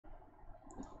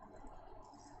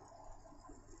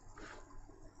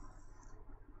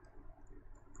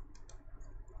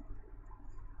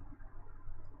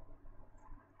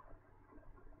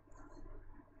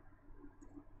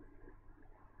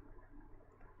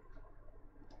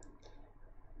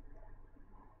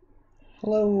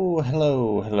Hello,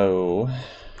 hello, hello.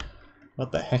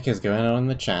 What the heck is going on in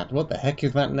the chat? What the heck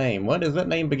is that name? Why does that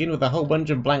name begin with a whole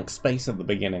bunch of blank space at the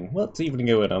beginning? What's even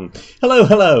going on? Hello,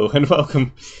 hello, and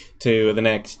welcome to the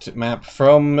next map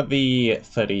from the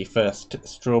 31st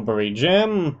Strawberry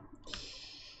Jam.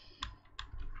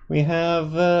 We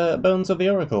have Bones of the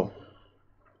Oracle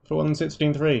for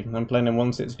 1.16.3. I'm playing in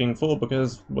 1.16.4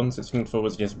 because 1.16.4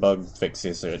 was just bug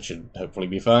fixes, so it should hopefully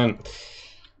be fine.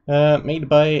 Made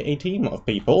by a team of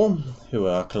people, who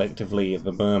are collectively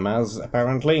the Mermaz,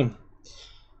 apparently.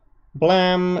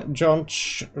 Blam,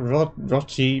 Jonch,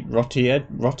 Rotitel?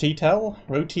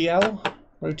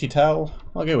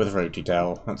 I'll go with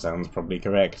Rotitel, that sounds probably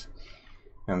correct.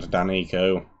 And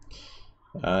Daniko.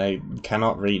 I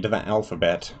cannot read that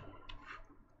alphabet.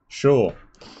 Sure.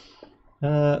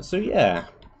 So yeah,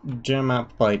 Gem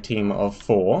map by team of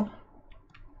 4.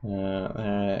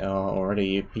 There are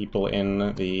already people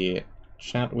in the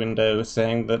chat window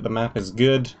saying that the map is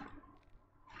good.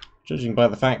 Judging by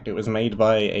the fact it was made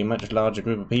by a much larger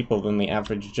group of people than the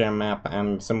average gem map,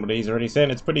 and somebody's already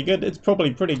saying it's pretty good, it's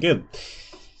probably pretty good.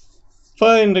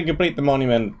 Find and complete the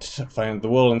monument. Find the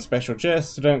wool and special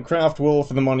chests. Don't craft wool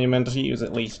for the monument. Use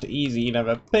at least easy,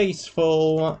 never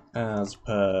peaceful. As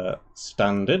per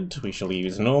standard, we shall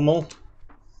use normal.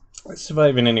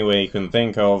 Survive in any way you can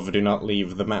think of. Do not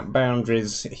leave the map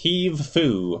boundaries. Heave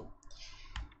foo.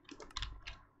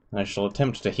 I shall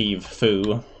attempt to heave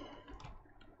foo.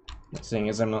 Seeing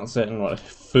as I'm not certain what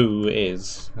foo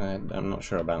is. I'm not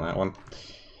sure about that one.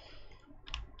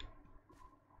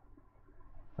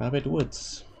 Rabbit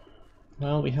Woods.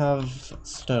 Well, we have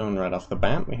stone right off the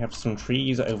bat. We have some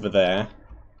trees over there.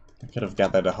 I could have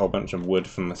gathered a whole bunch of wood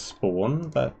from the spawn,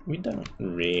 but we don't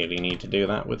really need to do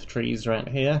that with trees right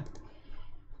here.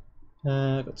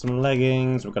 Got some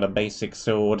leggings, we've got a basic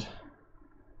sword.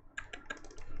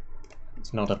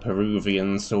 It's not a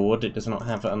Peruvian sword, it does not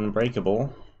have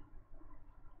unbreakable.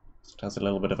 It has a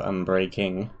little bit of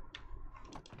unbreaking.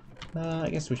 I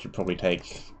guess we should probably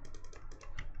take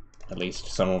at least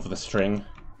some of the string.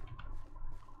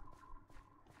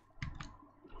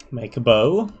 Make a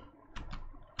bow.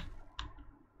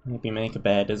 Maybe make a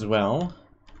bed as well,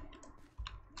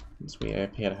 since we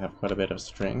appear to have quite a bit of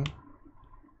string.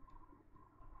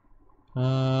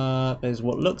 There's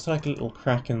what looks like a little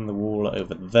crack in the wall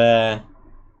over there,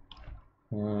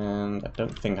 and I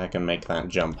don't think I can make that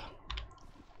jump.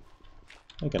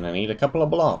 We're gonna need a couple of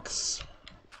blocks.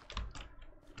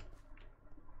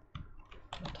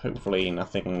 But hopefully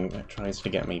nothing tries to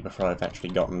get me before I've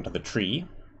actually gotten to the tree.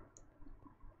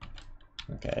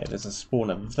 Okay, there's a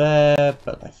spawner there,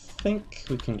 but I think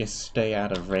we can just stay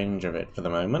out of range of it for the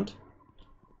moment.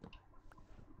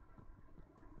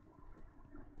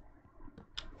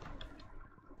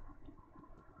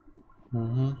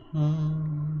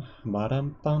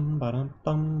 Ba-dum-bum,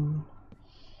 ba-dum-bum.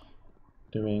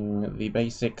 Doing the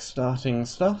basic starting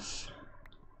stuff.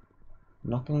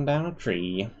 Knocking down a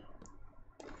tree,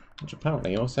 which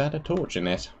apparently also had a torch in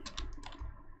it.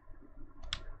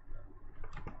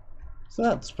 So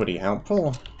that's pretty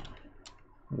helpful.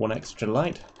 One extra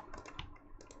light.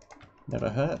 Never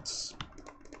hurts.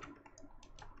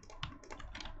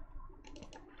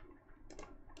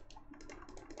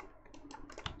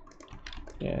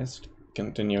 Yes,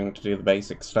 continuing to do the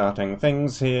basic starting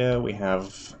things here. We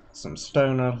have some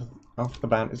stone off the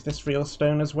bat. Is this real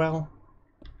stone as well?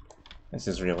 This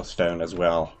is real stone as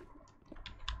well.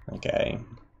 Okay.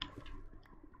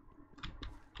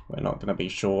 We're not going to be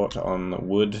short on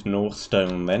wood nor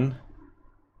stone then.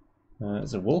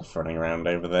 There's a wolf running around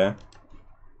over there.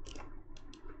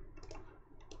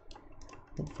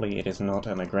 Hopefully it is not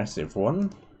an aggressive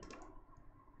one.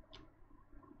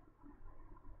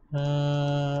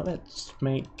 Let's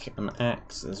make an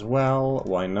axe as well,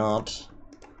 why not?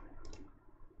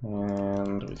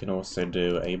 And we can also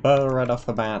do a bow right off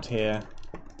the bat here.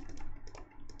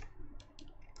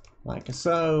 Like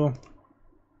so.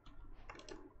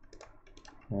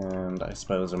 And I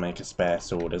suppose we'll make a spare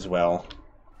sword as well.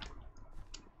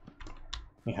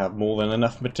 We have more than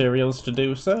enough materials to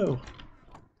do so.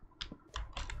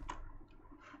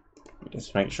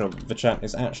 Just make sure that the chat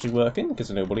is actually working,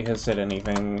 because nobody has said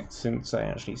anything since I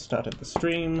actually started the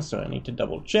stream, so I need to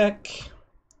double check.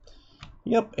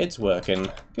 Yep, it's working.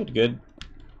 Good, good.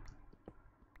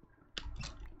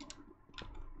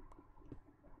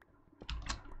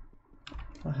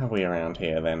 What have we around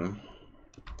here then?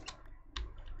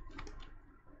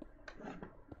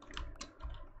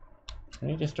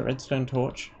 Maybe just a redstone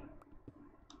torch?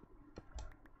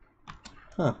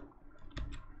 Huh.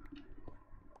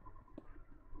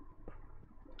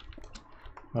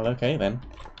 Well, okay then.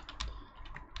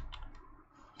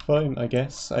 fine, I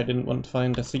guess. I didn't want to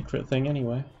find a secret thing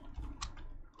anyway.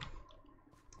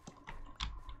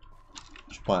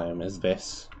 Which biome is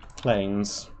this?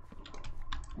 Plains.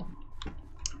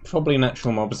 Probably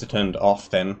natural mobs are turned off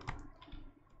then.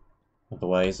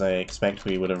 Otherwise I expect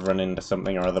we would have run into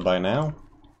something or other by now.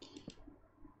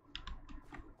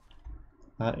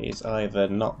 That is either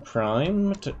not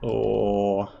primed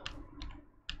or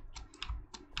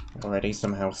already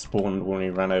somehow spawned when we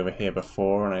ran over here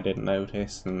before and I didn't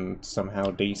notice and somehow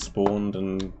despawned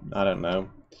and I don't know.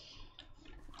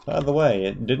 But either way,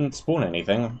 it didn't spawn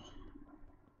anything.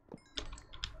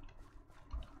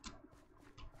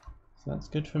 So that's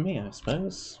good for me, I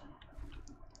suppose.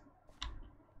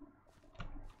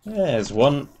 There's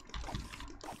one.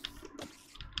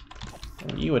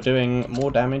 And you are doing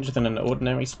more damage than an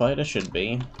ordinary spider should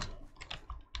be.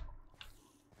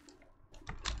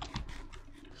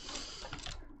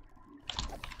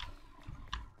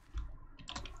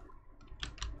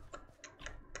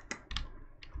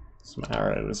 Some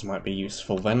arrows might be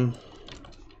useful then.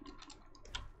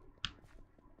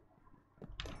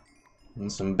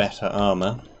 And some better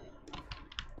armor.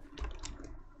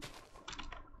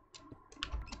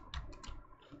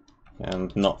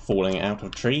 And not falling out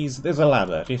of trees. There's a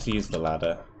ladder. Just use the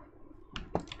ladder.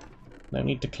 No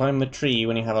need to climb the tree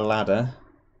when you have a ladder.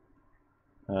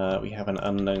 We have an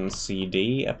unknown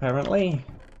CD, apparently.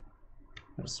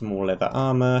 Have some more leather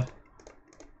armor.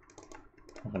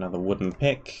 Have another wooden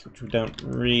pick, which we don't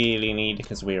really need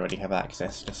because we already have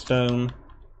access to stone.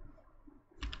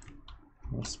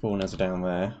 More spawners down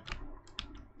there.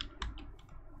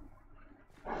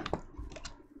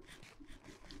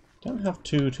 Don't have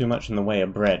too much in the way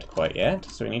of bread quite yet,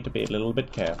 so we need to be a little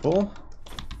bit careful.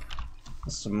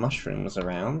 There's some mushrooms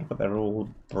around, but they're all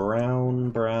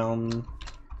brown.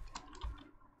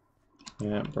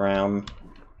 Yeah, brown.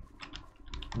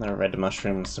 They're red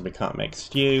mushrooms, so we can't make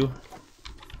stew.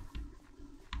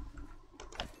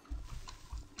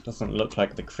 Doesn't look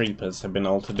like the creepers have been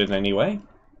altered in any way.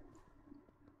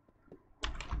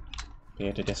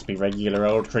 Appear to just be regular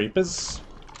old creepers.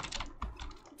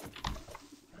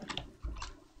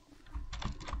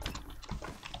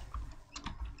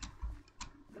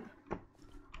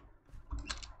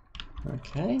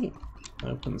 Okay,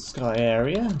 open sky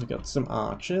area. We've got some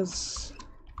archers.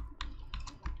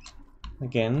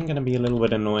 Again, going to be a little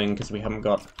bit annoying because we haven't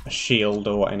got a shield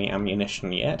or any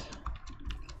ammunition yet.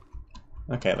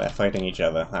 Okay, they're fighting each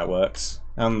other. That works.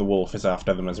 And the wolf is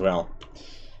after them as well.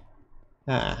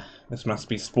 Ah, this must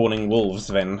be spawning wolves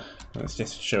then. It's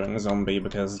just showing a zombie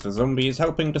because the zombie is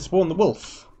helping to spawn the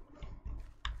wolf.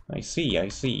 I see, I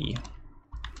see.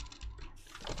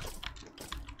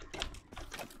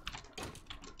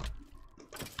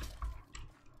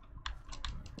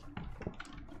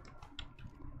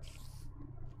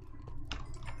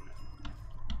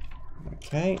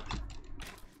 Okay.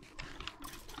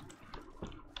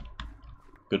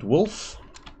 Good wolf.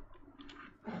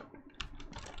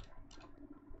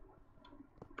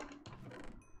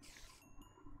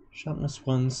 Sharpness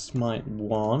 1, smite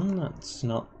 1. That's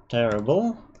not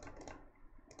terrible.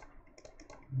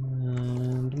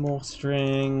 And more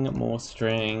string,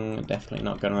 Definitely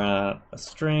not going to run out of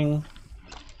string.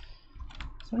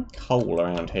 Is there any coal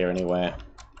around here anywhere?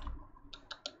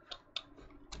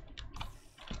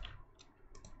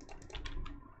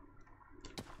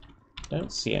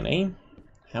 Don't see any.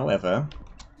 However,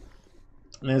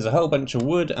 there's a whole bunch of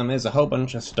wood and there's a whole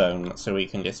bunch of stone, so we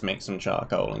can just make some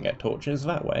charcoal and get torches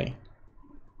that way.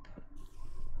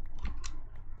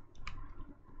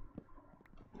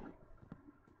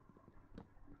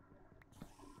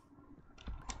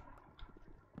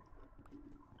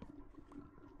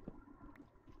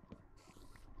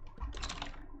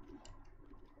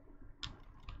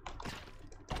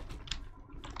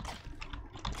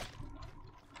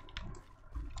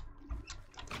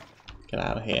 Get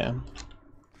out of here.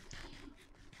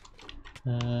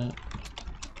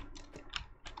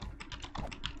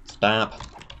 Stop.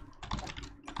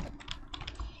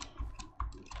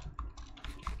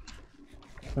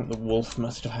 I think the wolf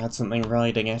must have had something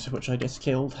riding it, which I just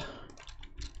killed.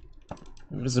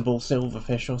 Invisible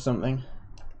silverfish or something.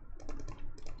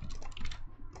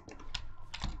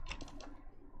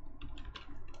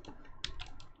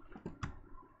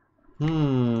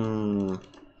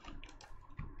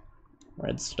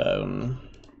 Redstone.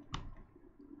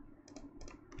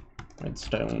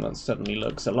 Redstone, that suddenly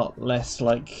looks a lot less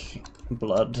like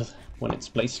blood when it's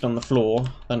placed on the floor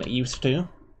than it used to.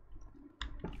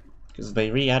 Because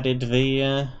they re-added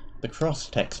the cross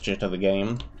texture to the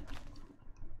game.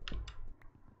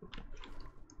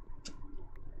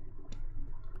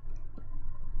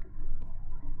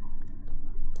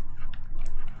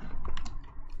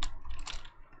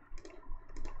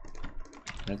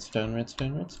 Redstone,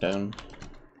 redstone, redstone.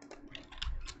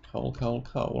 Coal, coal,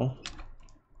 coal.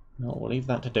 No, we'll leave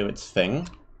that to do its thing.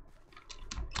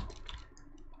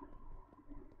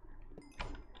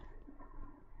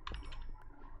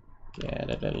 Get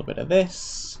a little bit of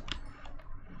this.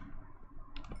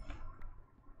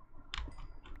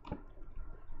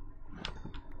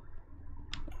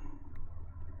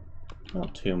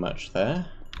 Not too much there.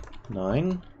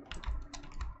 9.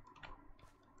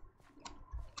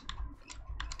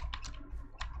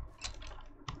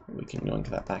 We can yoink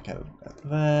that back out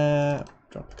there.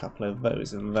 Drop a couple of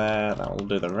those in there. That will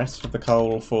do the rest of the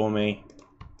coal for me.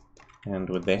 And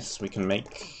with this, we can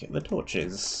make the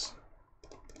torches.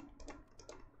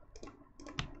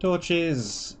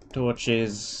 Torches!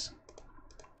 Torches!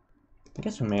 I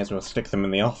guess we may as well stick them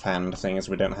in the offhand, seeing as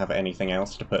we don't have anything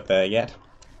else to put there yet.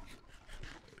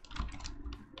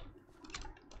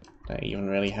 Don't even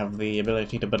really have the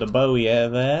ability to put a bow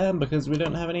there, because we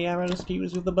don't have any arrows to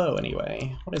use with the bow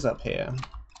anyway. What is up here?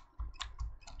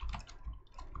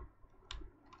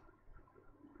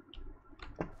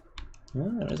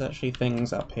 Oh, there is actually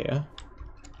things up here.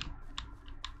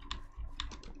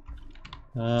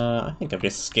 I think I've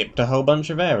just skipped a whole bunch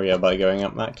of area by going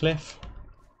up that cliff.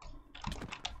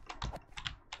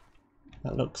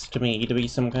 That looks to me to be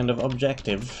some kind of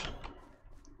objective.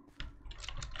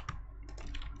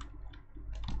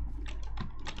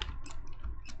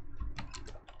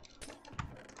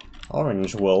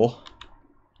 Orange wool.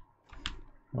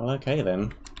 Well, okay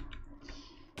then.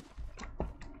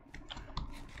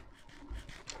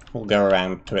 We'll go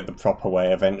around to it the proper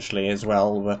way eventually as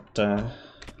well, but don't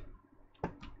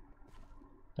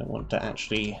want to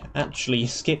actually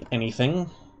skip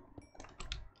anything.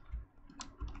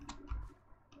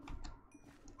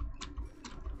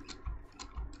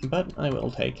 But I will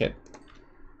take it.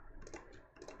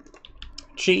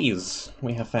 Cheese!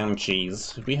 We have found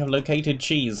cheese. We have located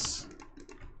cheese.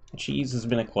 Cheese has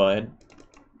been acquired.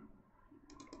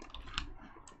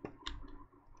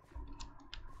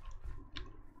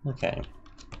 Okay.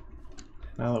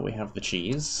 Now that we have the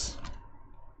cheese...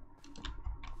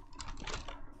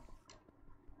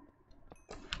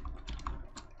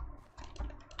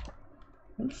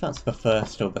 I wonder if that's the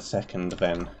first or the second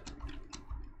then.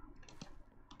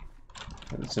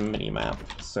 It's a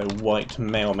mini-map, so white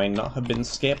may or may not have been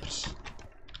skipped.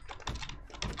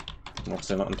 I'm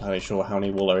also not entirely sure how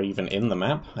many wool are even in the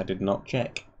map. I did not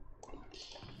check.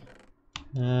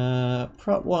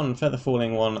 Prop 1, Feather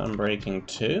Falling 1, Unbreaking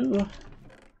 2.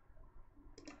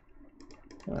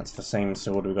 That's the same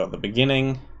sword we got at the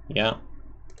beginning. Yeah.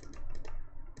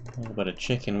 A little bit of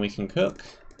chicken we can cook.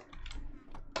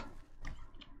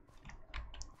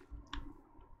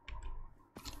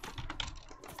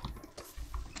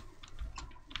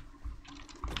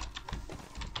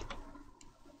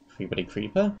 Creepity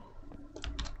creeper.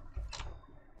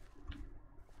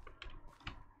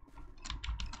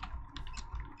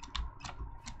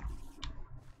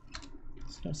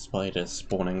 There's no spiders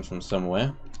spawning from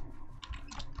somewhere.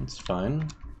 It's fine.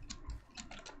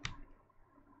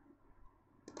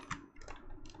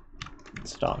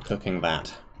 Let's start cooking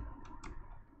that.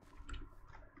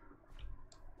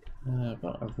 I've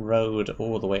got a road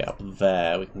all the way up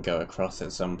there we can go across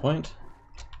at some point.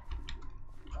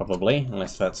 Probably,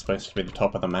 unless that's supposed to be the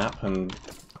top of the map and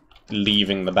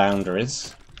leaving the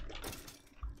boundaries.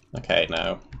 Okay,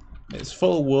 no. It's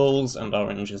full wools and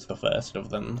orange is the first of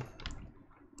them.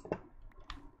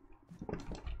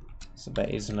 So there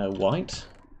is no white.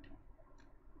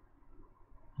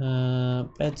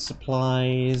 Bed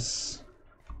supplies.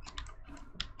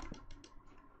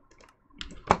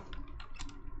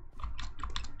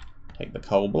 Take the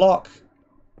coal block.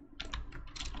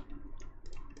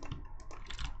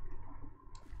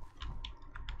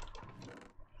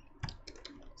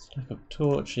 Stack of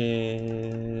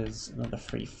torches, another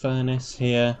free furnace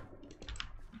here.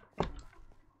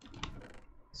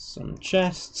 Some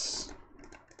chests.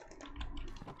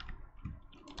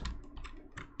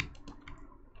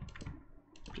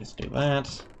 Just do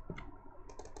that.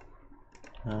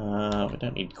 We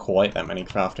don't need quite that many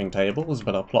crafting tables,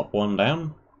 but I'll plop one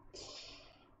down.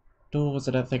 Doors,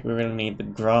 I don't think we really need the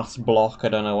grass block. I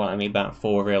don't know what I need that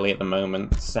for really at the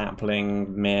moment.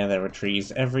 Sapling, meh, there are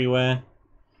trees everywhere.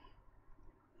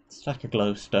 Stack of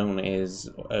glowstone is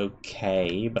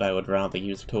okay, but I would rather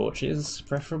use torches,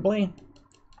 preferably.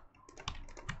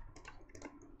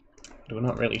 But we're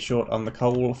not really short on the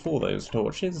coal for those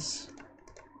torches.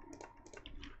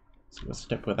 So we'll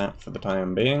stick with that for the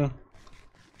time being.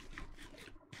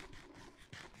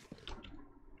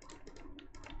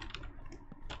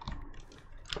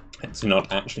 Let's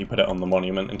not actually put it on the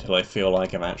monument until I feel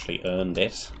like I've actually earned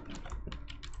it.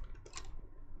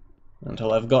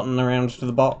 until I've gotten around to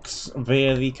the box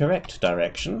via the correct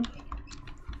direction.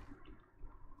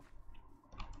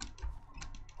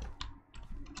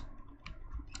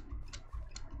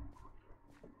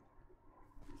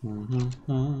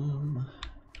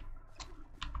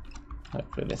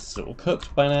 Hopefully this is all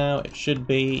cooked by now. It should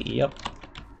be, yep.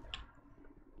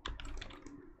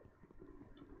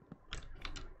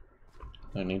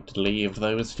 Don't need to leave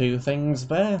those two things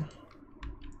there.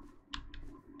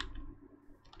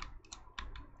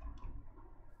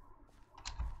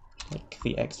 Take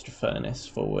the extra furnace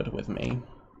forward with me.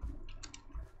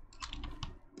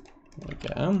 There we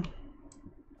go.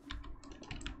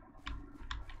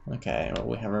 Okay, well,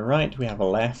 we have a right, we have a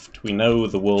left. We know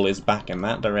the wool is back in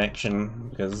that direction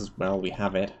because, well, we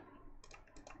have it.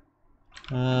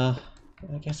 I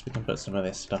guess we can put some of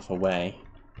this stuff away.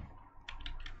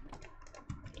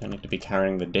 Don't need to be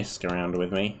carrying the disc around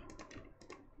with me.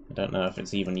 I don't know if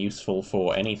it's even useful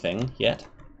for anything yet.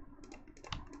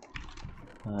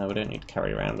 We don't need to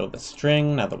carry around all the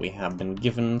string now that we have been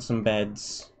given some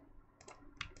beds.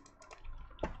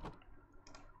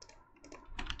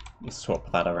 We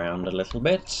swap that around a little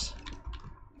bit.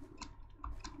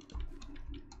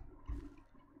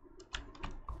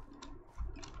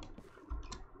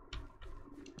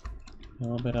 A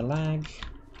little bit of lag.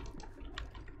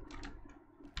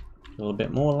 A little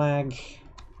bit more lag.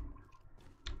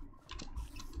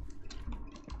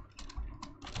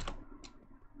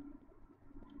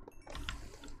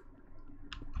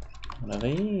 One of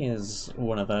these,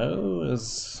 one of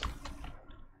those.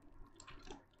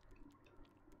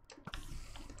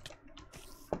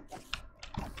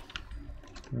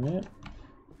 Yep.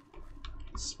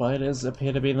 Spiders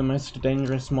appear to be the most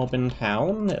dangerous mob in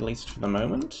town, at least for the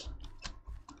moment.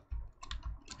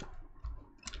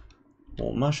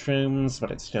 More mushrooms,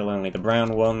 but it's still only the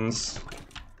brown ones.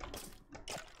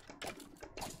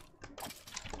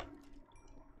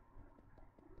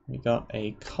 We got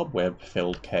a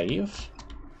cobweb-filled cave.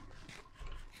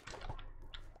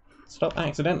 Stop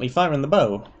accidentally firing the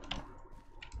bow.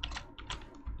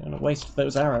 Don't waste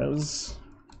those arrows.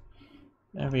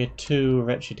 Area 2,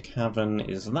 Wretched Cavern,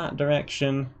 is that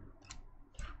direction.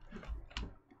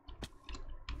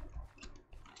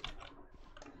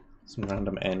 Some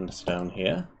random end stone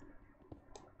here.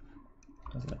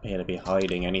 Doesn't appear to be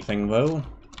hiding anything, though.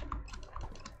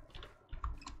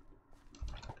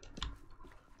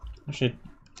 I should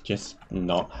just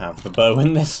not have the bow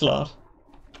in this slot.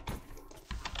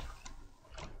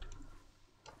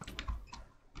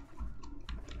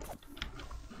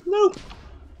 Nope!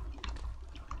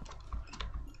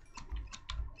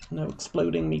 No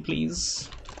exploding me, please.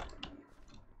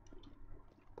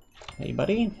 Hey,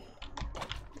 buddy.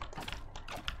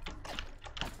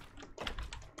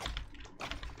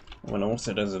 One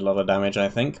also does a lot of damage, I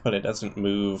think, but it doesn't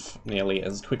move nearly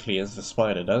as quickly as the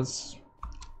spider does.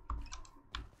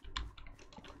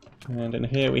 And in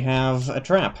here we have a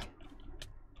trap.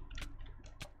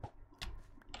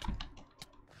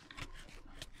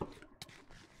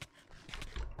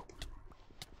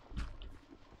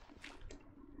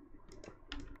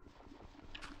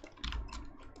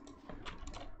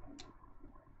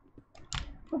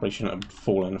 Probably shouldn't have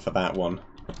fallen for that one.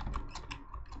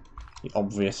 The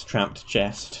obvious trapped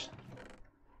chest.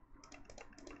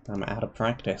 I'm out of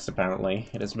practice, apparently.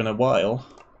 It has been a while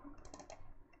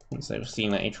since I've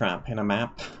seen a trap in a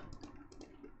map.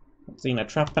 I've seen a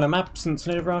trap in a map since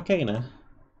Nova Arcana.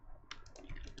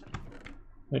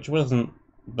 Which wasn't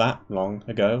that long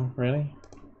ago, really.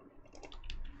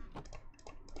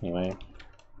 Anyway.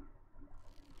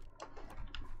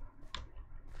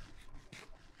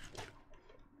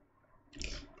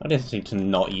 I just need to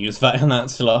not use that in that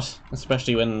slot,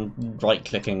 especially when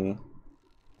right-clicking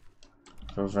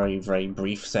for a very, very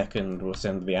brief second will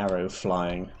send the arrow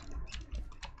flying.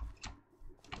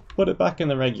 Put it back in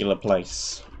the regular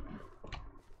place.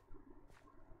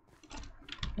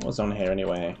 What was on here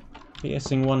anyway?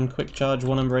 Piercing 1, quick charge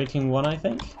 1, and breaking 1, I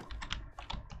think?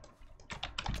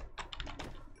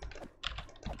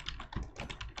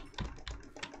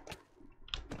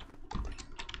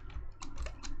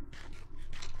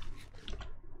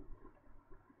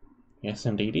 Yes,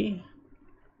 indeedy.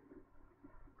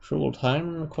 Cruel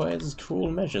time requires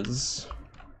cruel measures.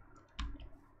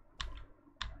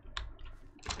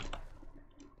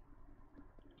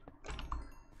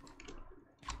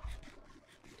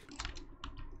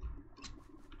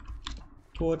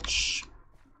 Torch.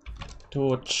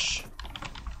 Torch.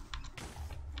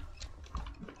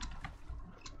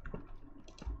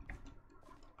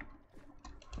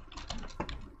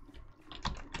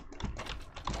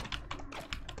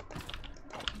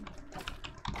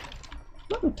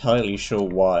 not entirely sure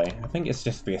why. I think it's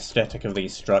just the aesthetic of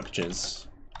these structures.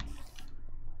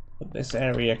 But this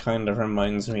area kind of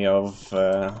reminds me of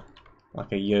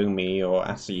like a Yomi or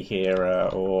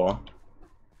Asihira or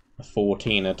a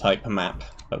 14er type map,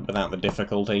 but without the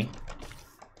difficulty.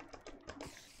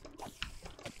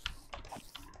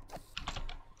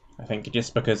 I think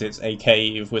just because it's a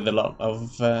cave with a lot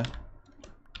of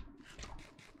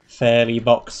fairly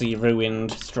boxy,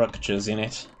 ruined structures in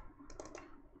it.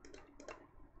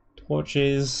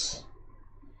 Torches.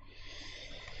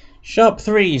 Sharp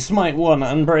 3, Smite 1,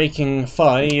 Unbreaking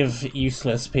 5,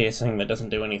 Useless Piercing that doesn't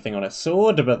do anything on a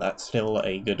sword, but that's still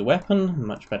a good weapon,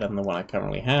 much better than the one I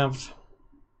currently have.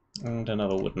 And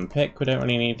another wooden pick we don't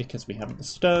really need because we have the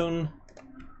stone.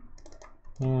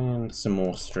 And some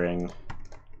more string.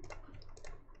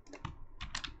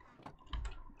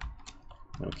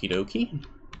 Okie dokie.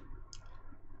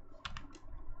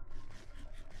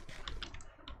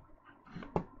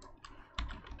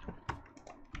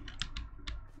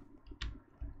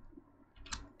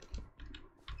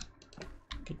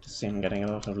 Good to see I'm getting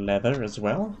a lot of leather as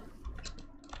well.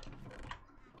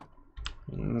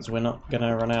 Means we're not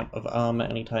gonna run out of armor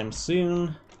anytime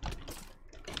soon.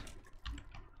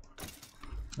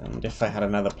 And if I had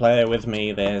another player with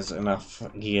me, there's enough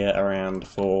gear around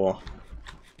for...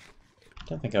 I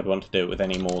don't think I'd want to do it with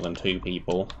any more than 2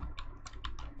 people.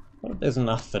 But there's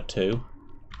enough for 2.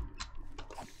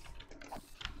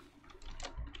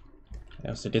 I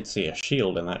also did see a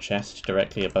shield in that chest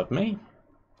directly above me.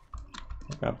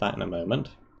 I'll grab that in a moment.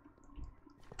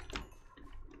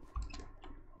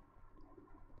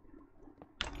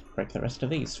 Break the rest of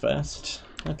these first.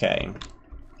 Okay.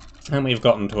 And we've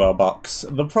gotten to our box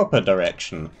the proper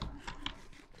direction.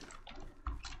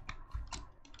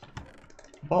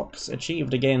 Box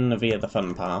achieved again via the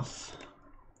fun path.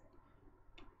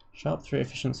 Sharp 3,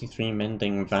 Efficiency 3,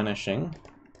 Mending, Vanishing.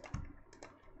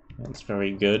 That's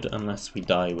very good unless we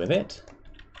die with it.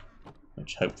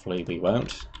 Which hopefully we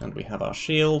won't. And we have our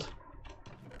shield.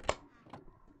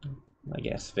 I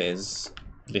guess there's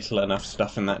little enough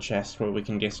stuff in that chest where we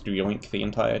can just yoink the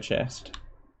entire chest.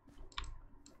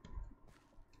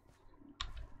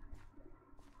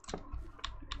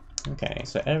 Okay,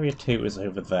 so area 2 is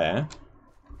over there.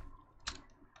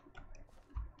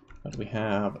 But we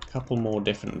have a couple more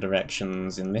different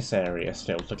directions in this area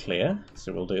still to clear,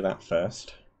 so we'll do that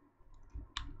first.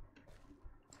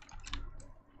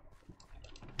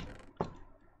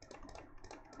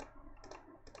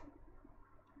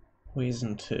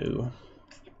 Poison 2.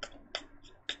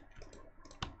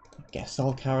 I guess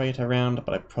I'll carry it around,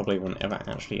 but I probably won't ever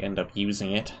actually end up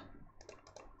using it.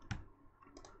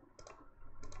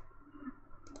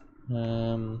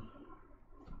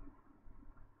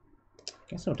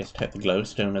 Guess I'll just take the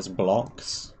glowstone as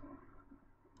blocks,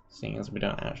 seeing as we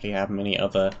don't actually have many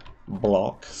other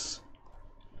blocks.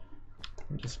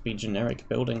 It'll just be generic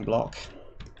building block.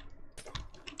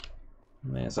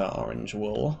 And there's our orange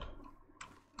wool.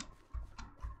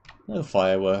 No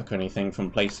firework or anything from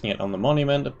placing it on the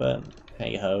monument, but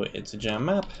hey ho, it's a jam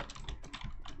map.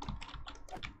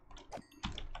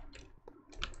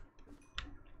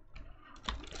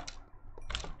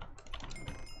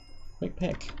 Quick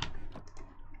pick.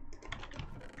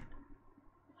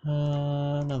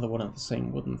 Another one of the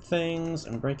same wooden things,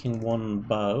 and breaking 1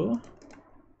 bow.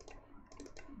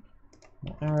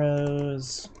 More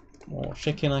arrows, more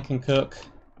chicken I can cook.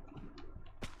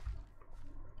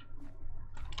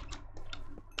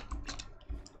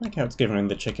 I like how it's given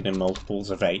the chicken in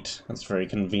multiples of 8, that's very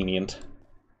convenient.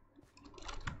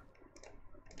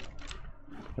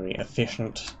 Very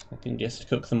efficient, I can just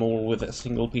cook them all with a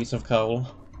single piece of coal.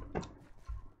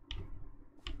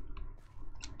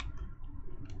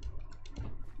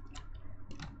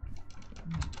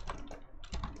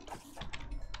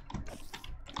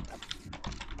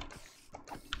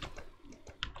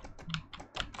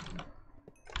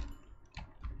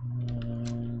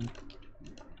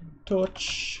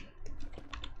 Torch.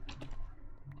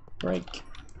 Break.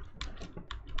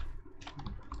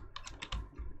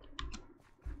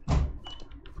 What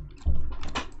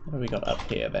have we got up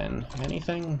here then?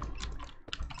 Anything?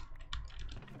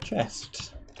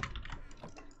 Chest.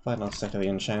 Final set of the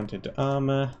enchanted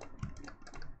armor.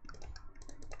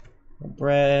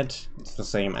 Bread. It's the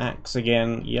same axe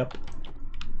again. Yep.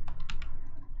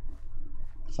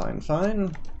 Fine,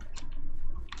 fine.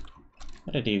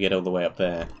 How did you get all the way up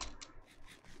there?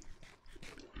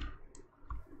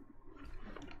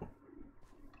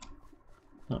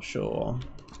 Not sure.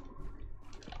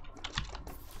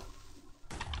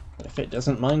 But if it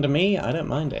doesn't mind me, I don't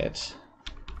mind it.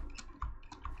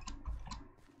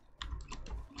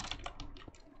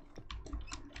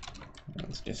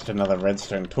 It's just another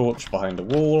redstone torch behind a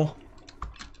wall.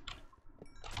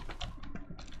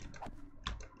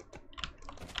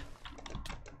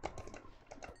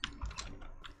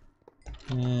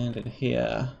 And in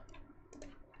here,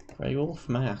 Grey Wolf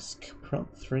Mask,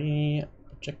 Prop 3,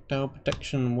 Projectile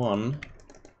Protection 1.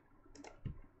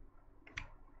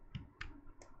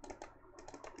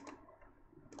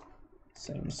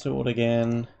 Same sword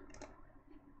again.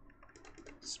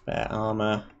 Spare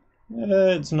armor.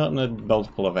 It's not in a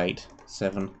multiple of 8.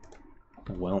 7.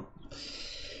 Oh well.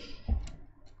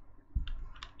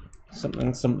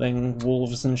 Something, something,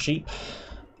 wolves and sheep.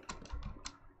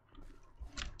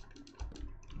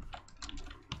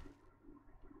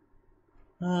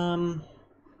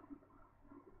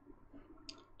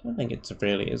 Don't think it's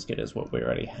really as good as what we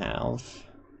already have.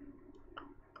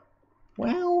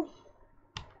 Well,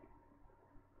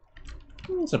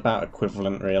 it's about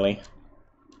equivalent, really.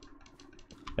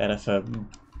 Better for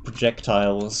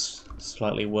projectiles,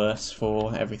 slightly worse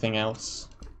for everything else.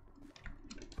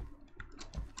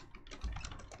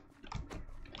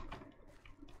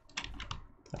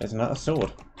 That is not a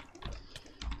sword.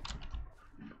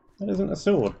 That isn't a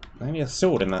sword. I need a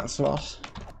sword in that slot.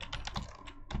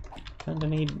 Kinda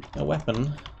need a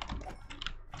weapon.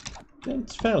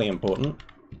 It's fairly important.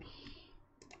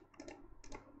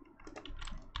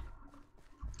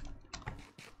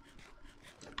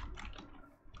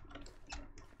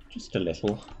 Just a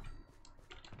little.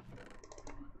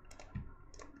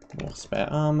 More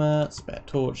spare armor, spare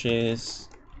torches.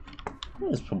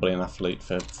 There's probably enough loot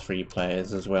for 3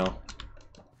 players as well.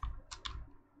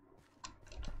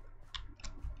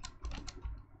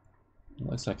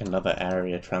 Looks like another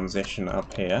area transition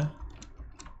up here.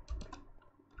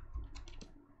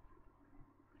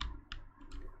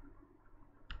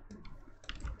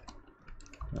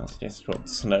 That's just what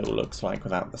snow looks like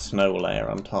without the snow layer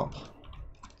on top.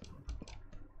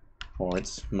 Or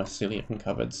it's mycelium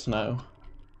covered snow.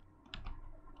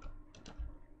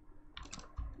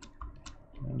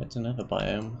 And it's another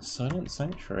biome, Silent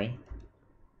Sanctuary.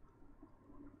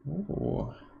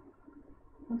 Ooh.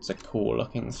 That's a cool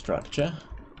looking structure.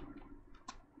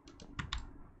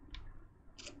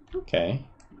 Okay.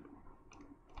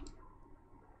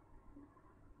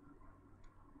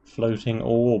 Floating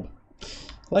orb. I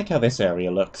like how this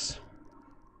area looks.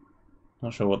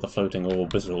 Not sure what the floating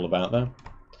orb is all about though.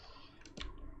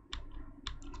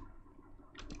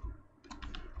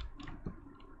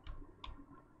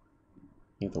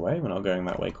 Either way, we're not going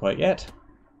that way quite yet.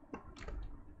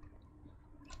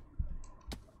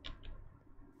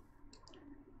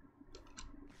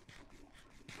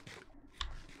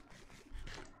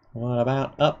 What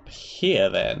about up here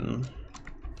then?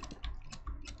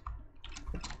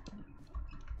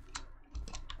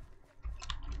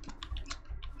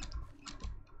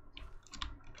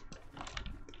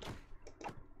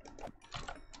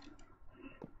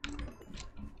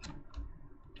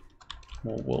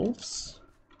 More wolves.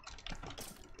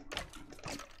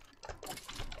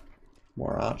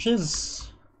 More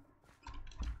archers.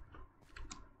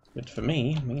 Good for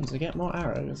me, means I get more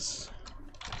arrows.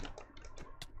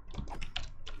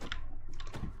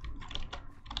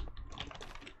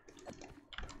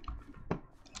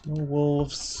 More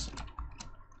wolves.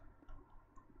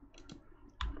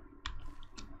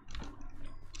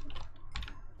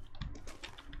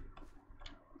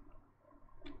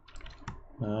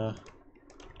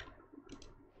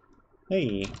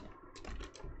 Hey.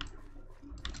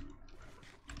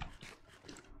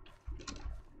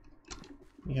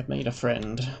 We have made a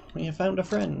friend. We have found a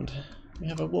friend. We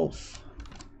have a wolf.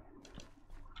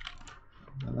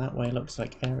 And that way looks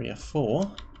like area 4.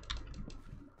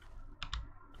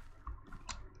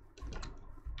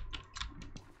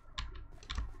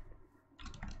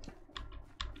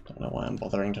 Don't know why I'm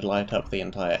bothering to light up the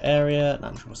entire area.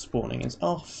 Natural spawning is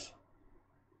off.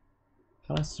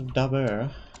 Palace of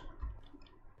Dabur.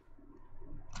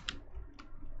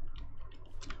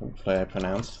 Hopefully I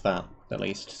pronounced that at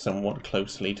least somewhat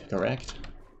closely to correct.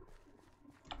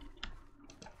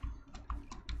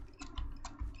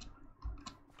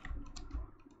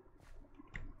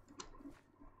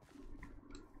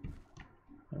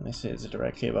 And this is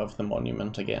directly above the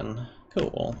monument again.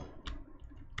 Cool.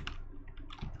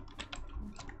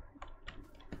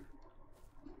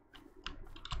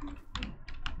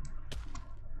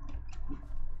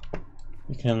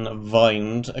 We can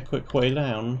find a quick way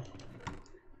down.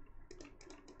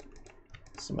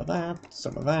 Some of that,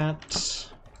 some of that.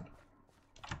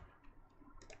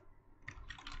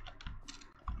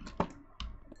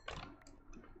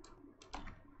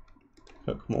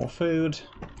 Cook more food.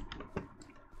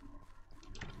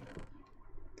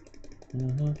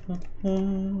 That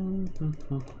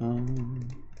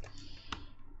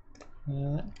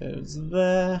goes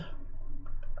there.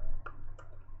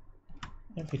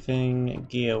 Everything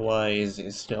gear-wise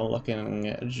is still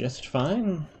looking just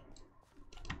fine.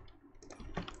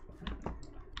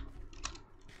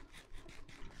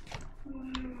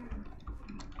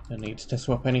 Don't need to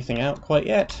swap anything out quite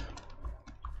yet.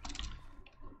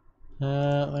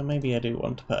 Though maybe I do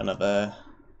want to put another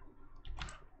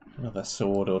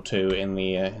sword or two in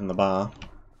the bar,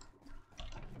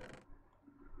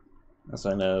 as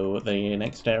I know the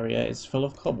next area is full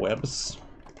of cobwebs.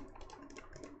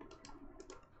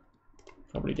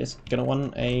 Probably just gonna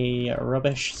want a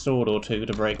rubbish sword or two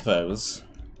to break those.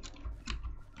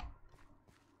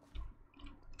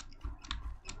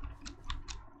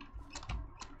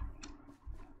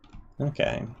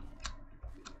 Okay.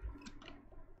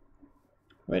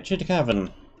 Richard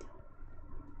Cavern.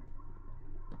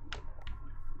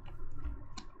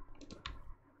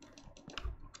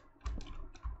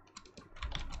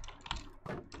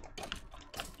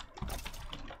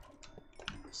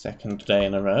 Second day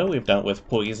in a row we've dealt with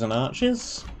poison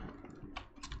archers.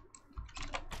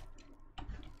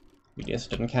 We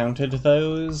just encountered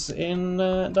those in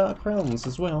Dark Realms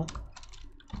as well.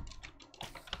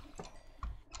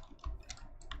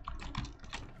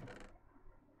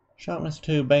 Sharpness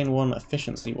 2, Bane 1,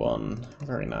 Efficiency 1.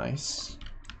 Very nice.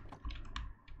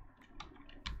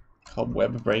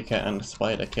 Cobweb Breaker and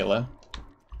Spider Killer.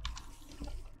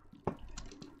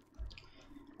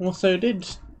 Also, did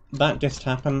that just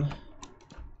happen?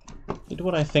 Did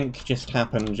what I think just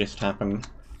happen happen?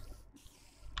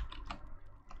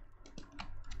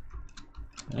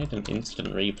 I need an instant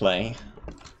replay.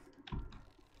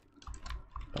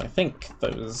 But I think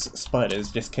those spiders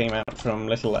just came out from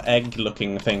little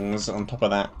egg-looking things on top of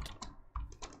that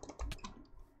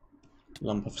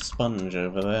lump of sponge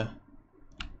over there.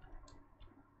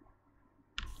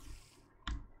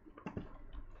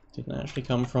 Didn't actually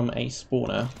come from a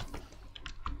spawner.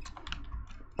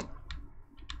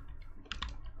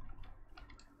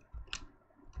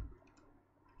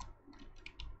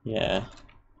 Yeah.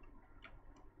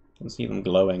 Can see them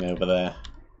glowing over there.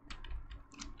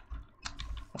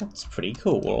 That's pretty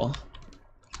cool.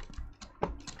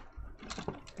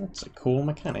 That's a cool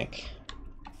mechanic.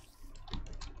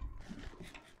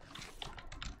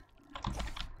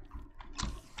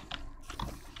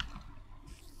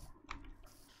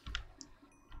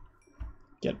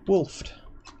 Get wolfed.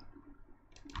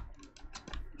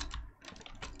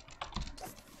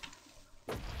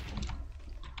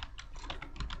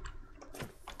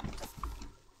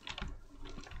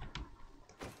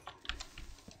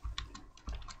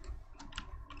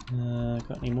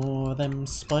 Got any more of them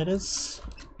spiders?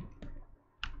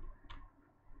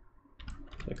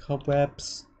 The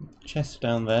cobwebs, chest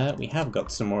down there. We have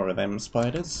got some more of them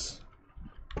spiders.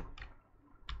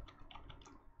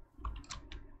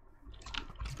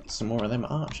 Got some more of them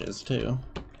archers too.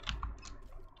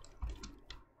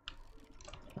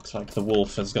 Looks like the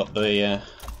wolf has got the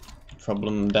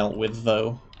problem dealt with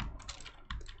though.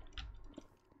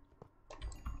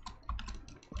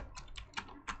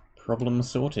 Problem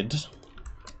sorted.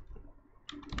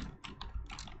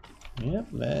 Yep,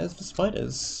 there's the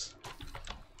spiders.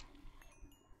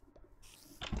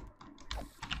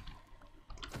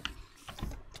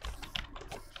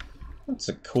 That's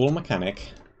a cool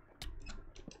mechanic.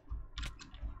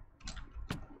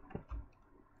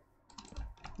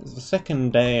 It's the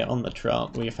second day on the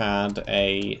trot. We've had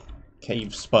a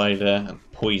cave spider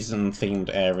poison themed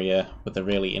area with a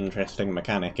really interesting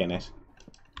mechanic in it.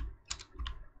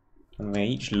 And they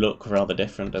each look rather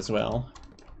different as well.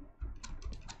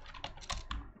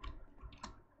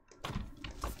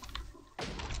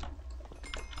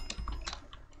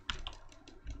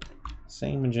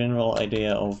 Same general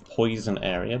idea of poison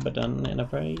area, but done in a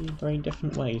very, very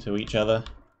different way to each other.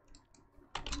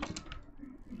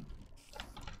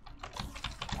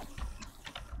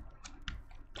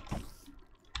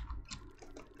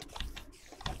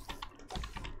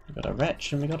 We got a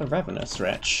wretch and we got a ravenous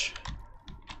wretch.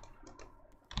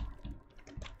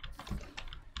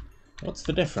 What's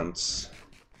the difference?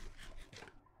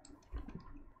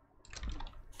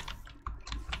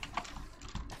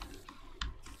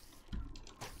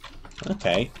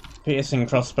 Okay, piercing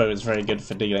crossbow is very good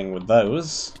for dealing with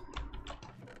those,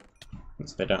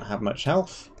 since they don't have much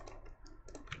health.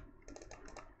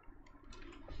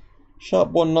 Sharp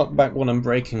 1, knockback 1 and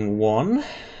breaking 1.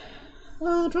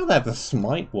 I'd rather have the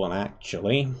smite 1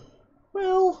 actually.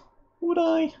 Well, would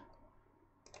I?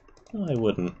 No, I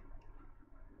wouldn't.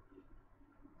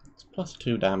 It's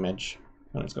 +2 damage,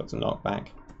 and it's got some knockback.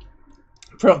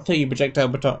 Prot 3, projectile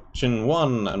protection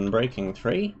 1, unbreaking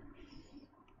 3.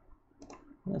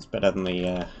 That's better than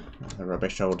the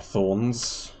rubbish old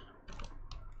thorns.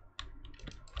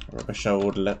 Rubbish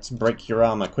old let's break your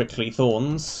armor quickly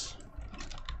thorns.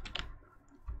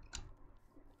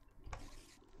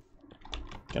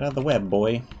 Get out of the web,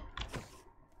 boy.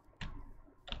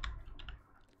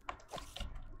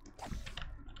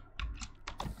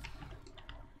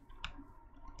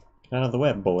 Get out of the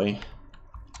web, boy.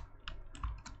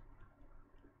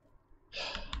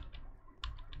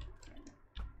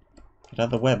 Get out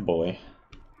of the web, boy.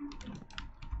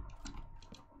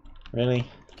 Really?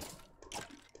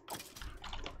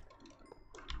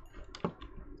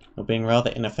 You're being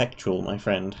rather ineffectual, my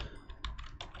friend.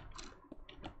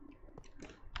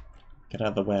 Get out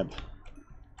of the web.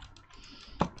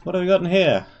 What have we got in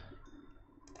here?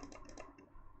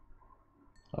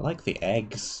 I like the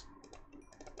eggs.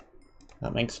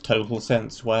 That makes total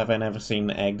sense. Why have I never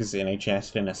seen eggs in a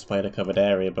chest in a spider-covered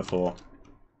area before?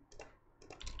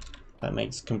 That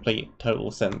makes complete, total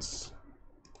sense.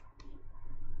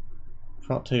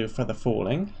 Prot 2 for the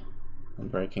falling.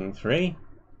 Unbreaking 3.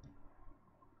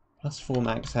 Plus 4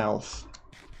 max health.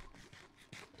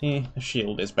 The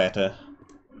shield is better.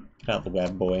 Get out of the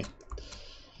web, boy.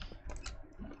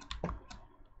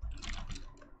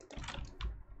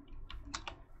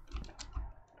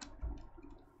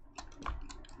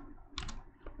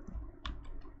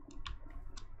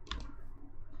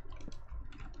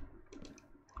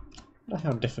 I wonder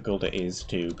how difficult it is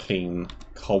to clean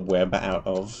cobweb out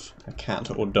of a cat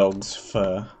or dog's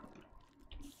fur.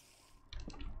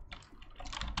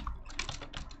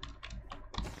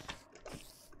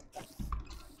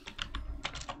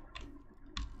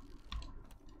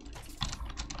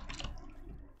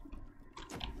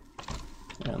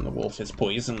 And the wolf is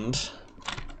poisoned.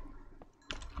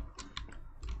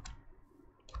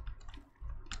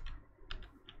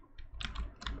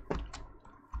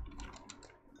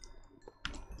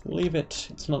 Leave it,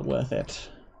 it's not worth it.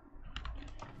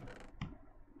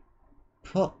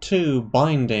 Prot 2,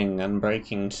 binding and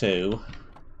breaking 2.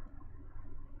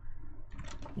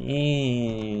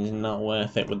 Not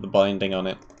worth it with the binding on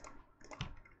it.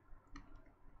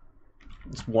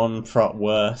 It's 1 prot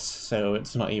worse, so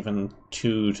it's not even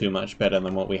too much better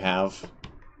than what we have.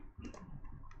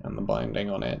 And the binding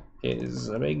on it is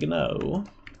a big no.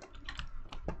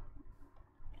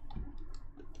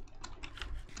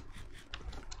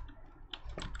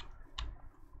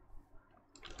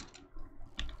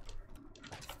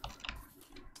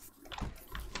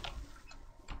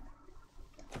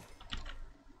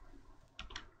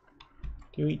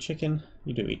 Do you eat chicken?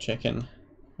 You do eat chicken.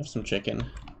 Have some chicken.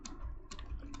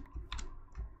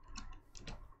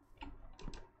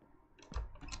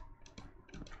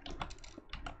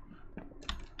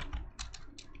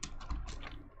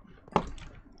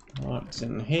 What's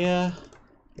in here?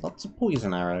 Lots of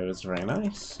poison arrows, very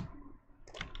nice.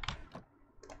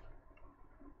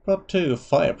 Prot 2,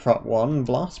 fire prot 1,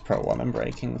 blast prot 1, and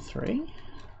breaking 3.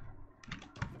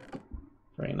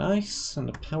 Very nice, and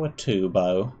a power 2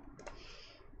 bow.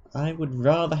 I would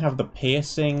rather have the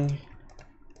piercing,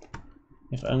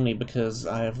 if only because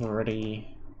I have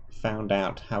already found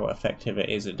out how effective it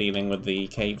is at dealing with the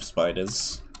cave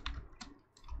spiders.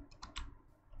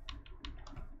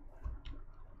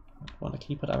 I want to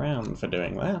keep it around for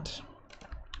doing that.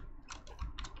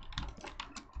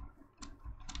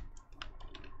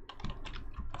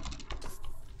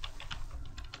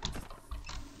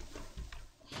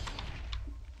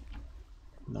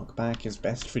 Knockback is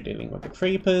best for dealing with the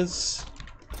creepers.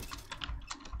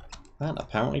 That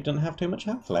apparently doesn't have too much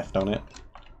health left on it.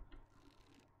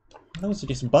 Those are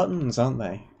just buttons, aren't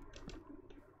they?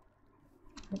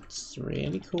 That's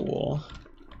really cool.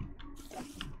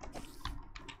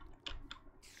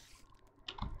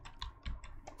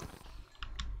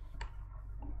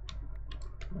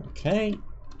 Okay,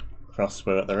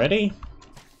 crossbow at the ready.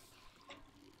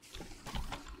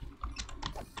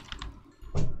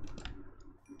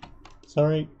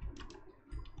 Sorry,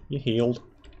 you healed.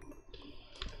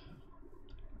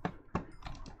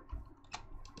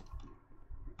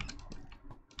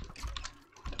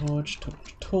 Torch,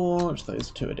 torch, torch.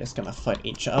 Those two are just gonna fight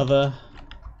each other.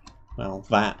 Well,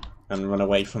 that, and run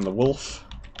away from the wolf.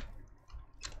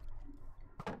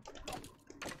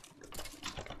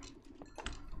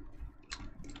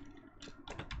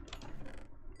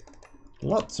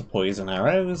 Lots of poison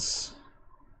arrows.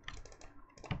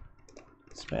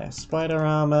 Spare spider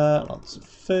armor, lots of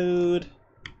food.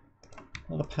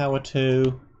 Another power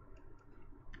 2.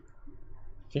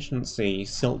 Efficiency,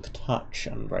 silk touch,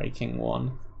 unbreaking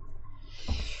 1.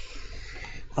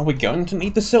 Are we going to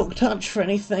need the silk touch for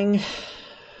anything?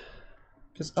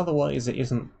 Because otherwise it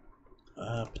isn't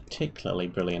a particularly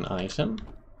brilliant item.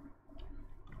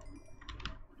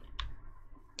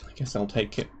 I guess I'll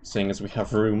take it, seeing as we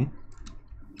have room.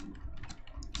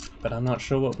 But I'm not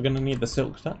sure what we're going to need the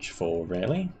Silk Touch for,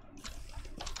 really.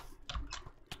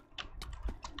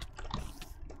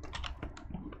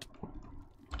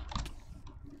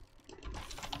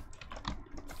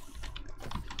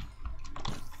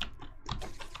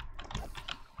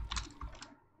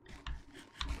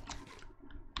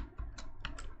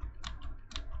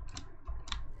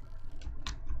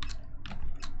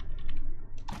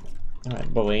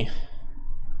 Alright, bully.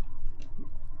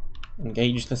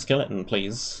 Engage the skeleton,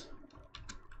 please.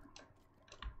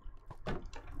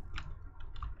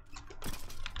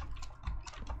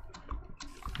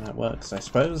 That works, I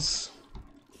suppose.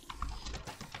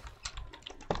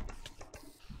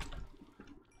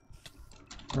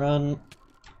 Run.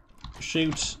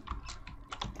 Shoot.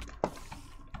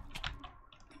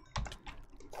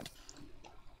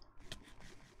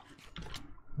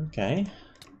 Okay.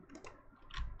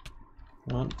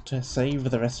 Want to save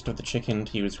the rest of the chicken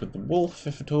to use with the wolf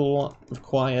if at all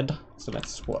required, so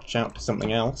let's swatch out to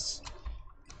something else.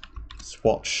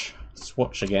 Swatch.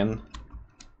 Swatch again.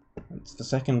 It's the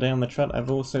second day on the trot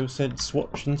I've also said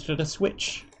swatch instead of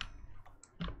switch.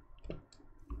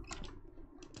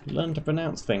 Learn to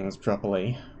pronounce things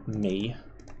properly. Me.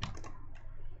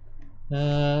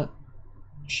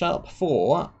 Sharp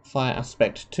 4, Fire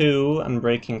Aspect 2, and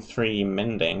Breaking 3,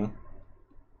 Mending.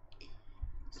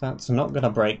 So that's not going to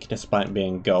break despite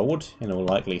being gold, in all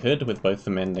likelihood, with both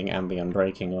the Mending and the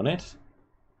Unbreaking on it.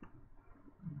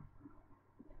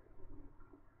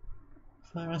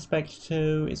 Fire Aspect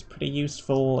 2 is pretty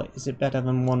useful. Is it better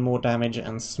than 1 more damage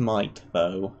and Smite,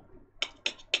 though?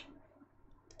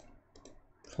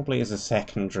 Probably as a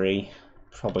secondary,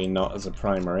 probably not as a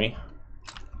primary.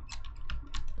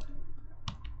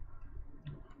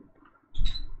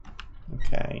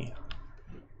 Okay.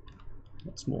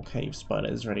 Lots more cave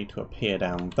spiders ready to appear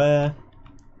down there.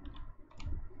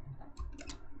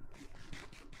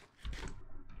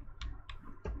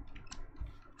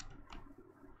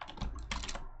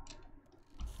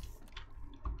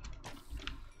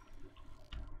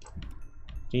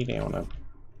 Ideally, I want to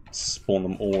spawn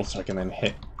them all so I can then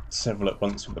hit several at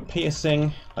once with the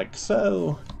piercing, like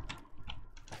so.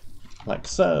 Like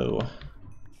so.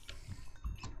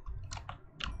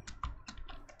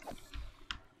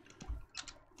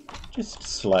 Just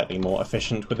slightly more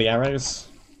efficient with the arrows.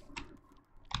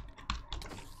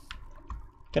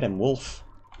 Get him, wolf.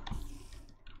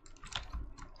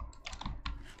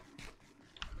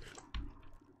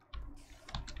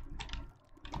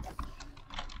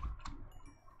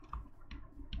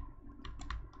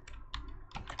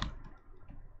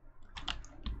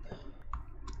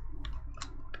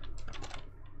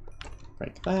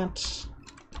 Break that.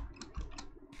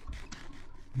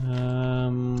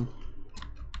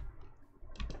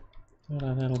 Got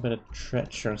a little bit of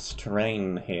treacherous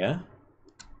terrain here.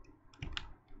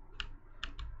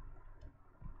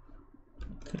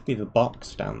 Could be the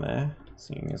box down there,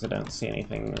 seeing as I don't see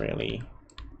anything really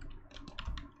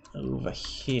over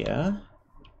here.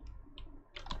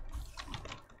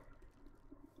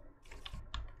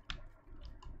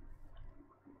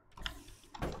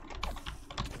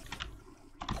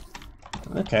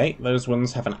 Okay, those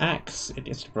ones have an axe. It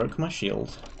just broke my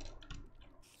shield.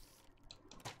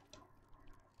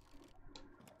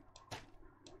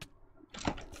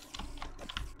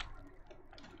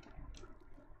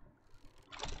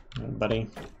 Oh, buddy.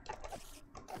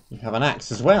 You have an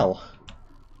axe as well.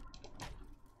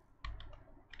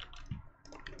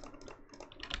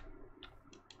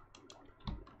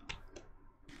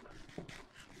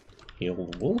 Heal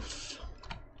the wolf.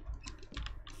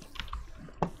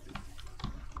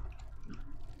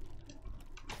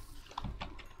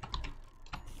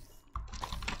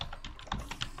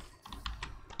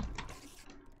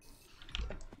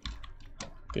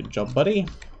 Good job, buddy.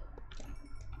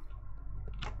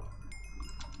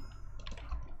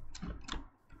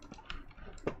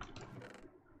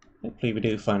 Hopefully we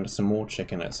do find some more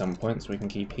chicken at some point so we can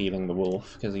keep healing the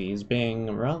wolf, because he's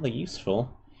being rather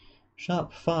useful.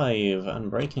 Sharp 5 and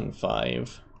Breaking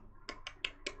 5.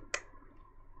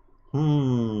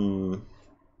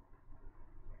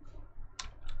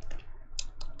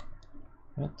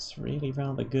 That's really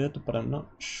rather good, but I'm not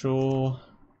sure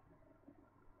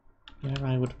where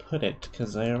I would put it,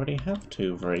 because I already have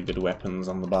 2 very good weapons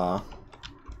on the bar.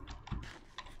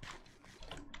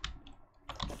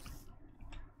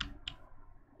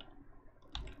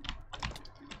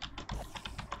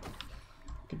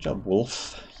 Good job,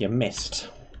 wolf. You missed.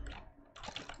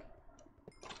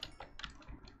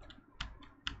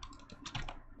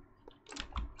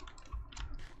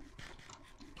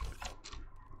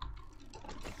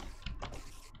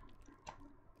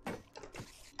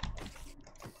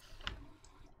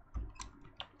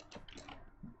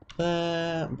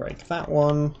 there, break that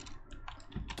one.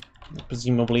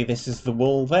 Presumably this is the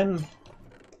wall then.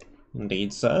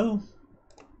 Indeed so.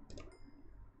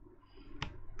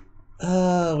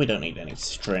 We don't need any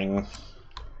string.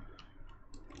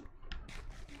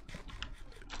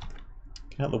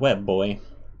 Get out the web, boy.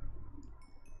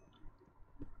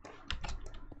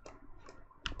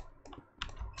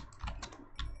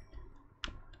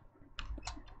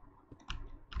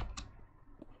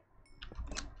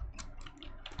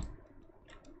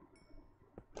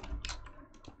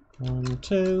 One,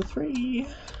 two, three.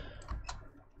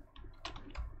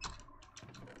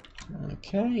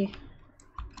 Okay.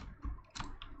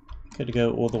 Could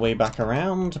go all the way back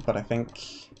around, but I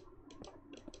think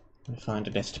we'll find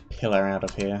a best pillar out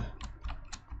of here.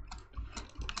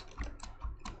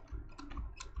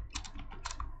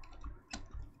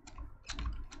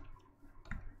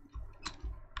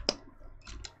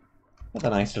 What a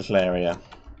nice little area.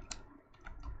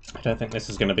 I don't think this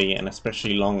is going to be an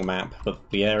especially long map, but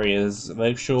the areas,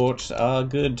 though short, are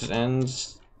good, and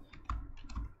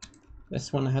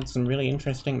this one had some really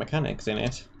interesting mechanics in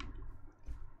it.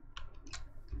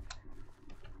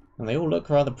 And they all look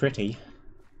rather pretty.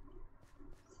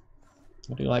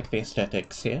 I do like the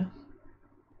aesthetics here.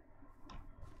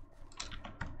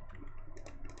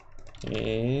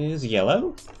 Is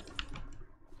yellow.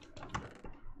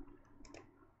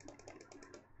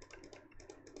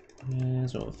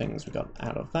 There's all the things we got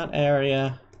out of that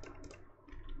area.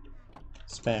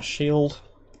 Spare shield.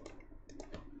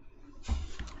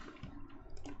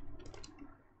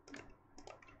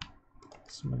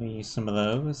 Some of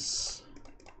those.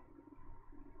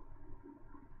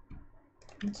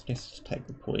 Let's just take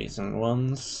the poison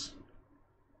ones.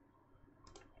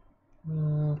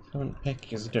 Current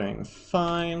pick is doing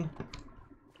fine.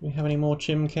 Do we have any more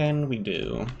chimken? We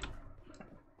do.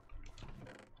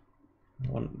 I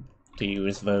want to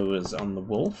use those on the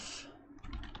wolf.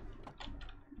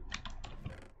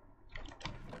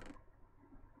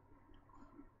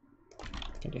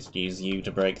 I can just use you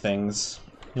to break things.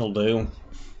 You'll do.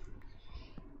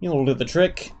 You'll do the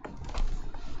trick.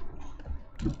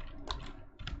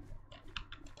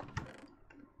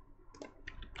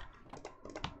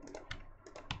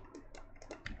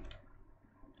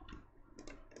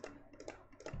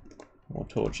 More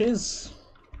torches.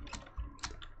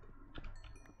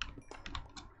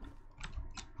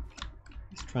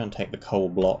 Let's try and take the coal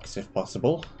blocks if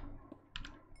possible.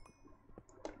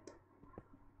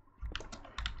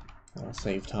 That'll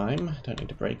save time. Don't need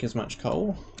to break as much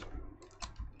coal.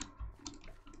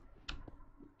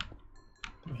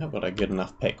 We have got a good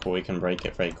enough pick where we can break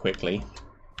it very quickly.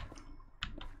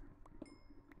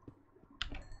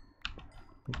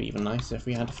 Would be even nicer if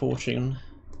we had fortune.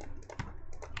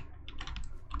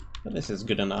 But this is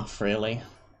good enough, really.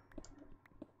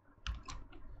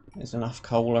 There's enough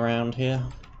coal around here.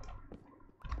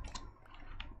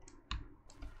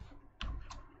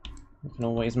 We can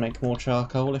always make more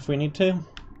charcoal if we need to.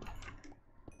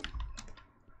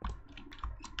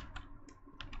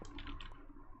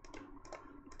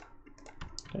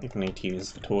 Don't even need to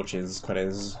use the torches quite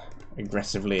as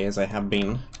aggressively as I have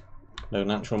been. No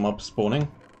natural mob spawning.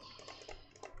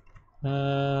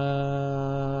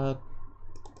 Again,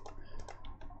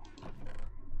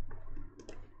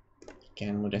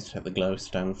 we'll just have the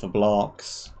glowstone for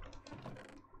blocks.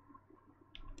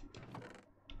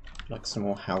 Like some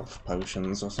more health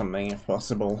potions or something if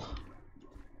possible.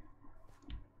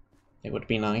 It would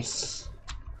be nice.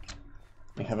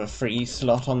 We have a free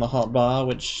slot on the hotbar,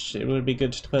 which it would be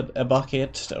good to put a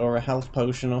bucket or a health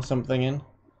potion or something in.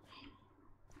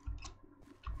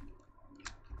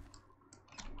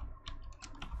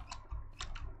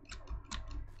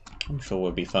 I'm sure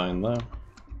we'll be fine though.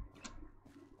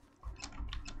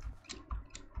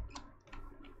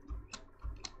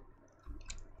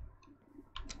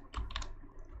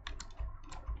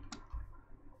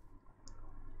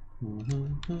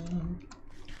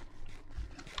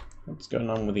 What's going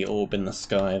on with the orb in the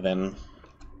sky then?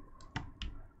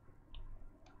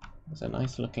 It's a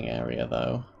nice looking area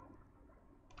though.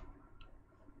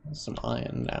 There's some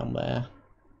iron down there.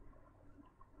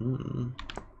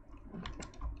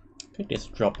 Could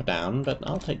just drop down, but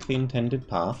I'll take the intended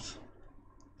path.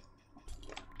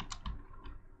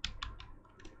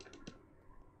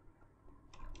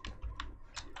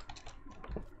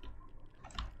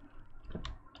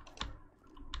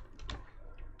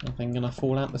 Nothing gonna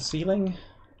fall out the ceiling?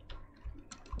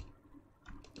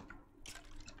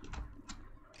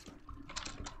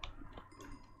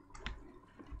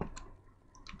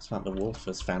 Looks like the wolf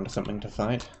has found something to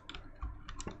fight.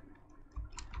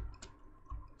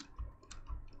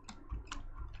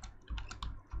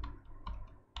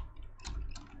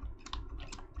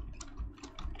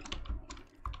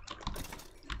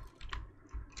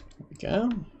 go.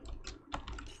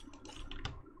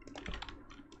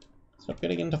 Stop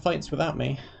getting into fights without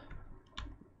me.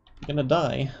 You're gonna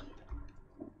die.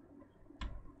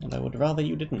 And I would rather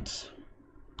you didn't.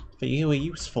 For you are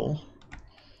useful.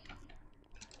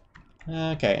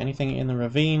 Okay, anything in the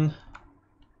ravine?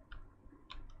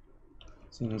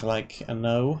 Seems like a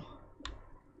no.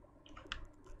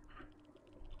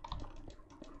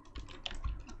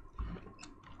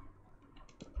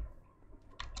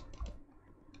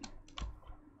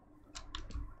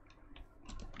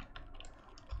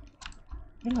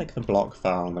 I like the block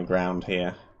far on the ground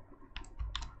here.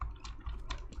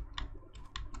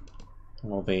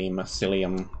 Or the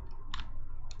mycelium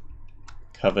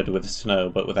covered with snow,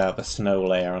 but without the snow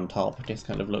layer on top. It just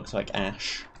kind of looks like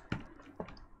ash.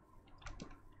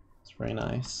 It's very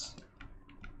nice.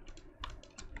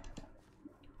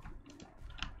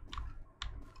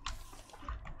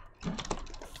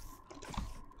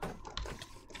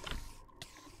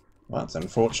 Well, that's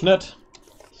unfortunate.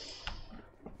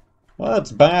 Well,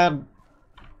 that's bad.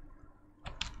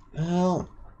 Well,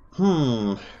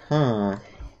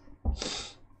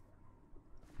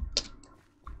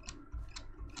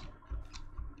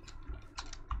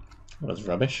 That was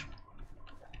rubbish.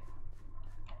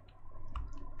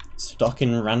 Stuck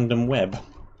in random web.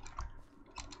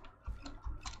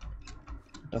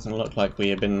 Doesn't look like we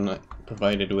have been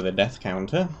provided with a death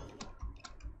counter.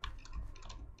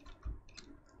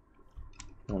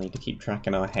 We'll need to keep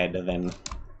tracking our head then.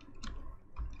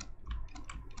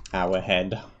 Our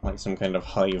head, like some kind of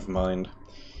hive mind.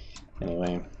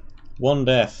 Anyway, one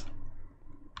death.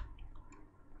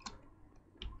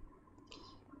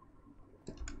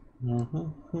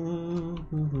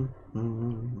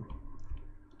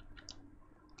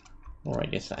 Or I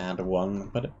just add one,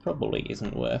 but it probably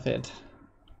isn't worth it.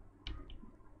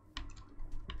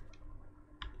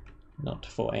 Not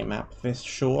for a map this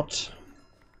short.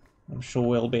 I'm sure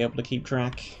we'll be able to keep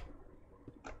track.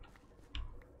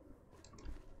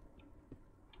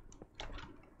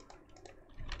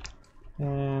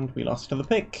 And we lost to the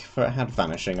pick, for it had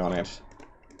vanishing on it.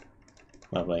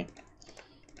 Lovely.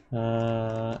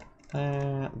 That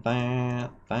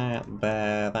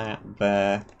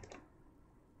there.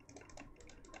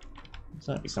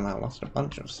 So we somehow lost a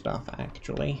bunch of stuff,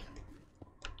 actually.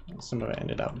 Some of it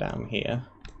ended up down here.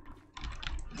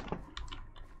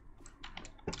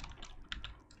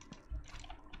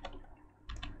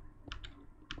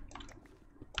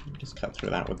 Just cut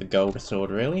through that with the gold sword,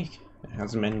 really. It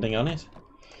has mending on it.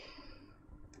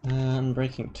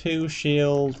 Unbreaking 2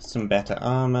 shield, some better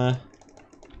armor,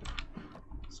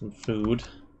 some food.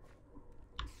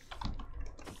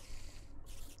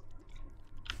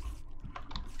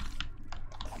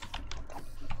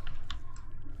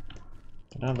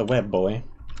 Get out of the web, boy.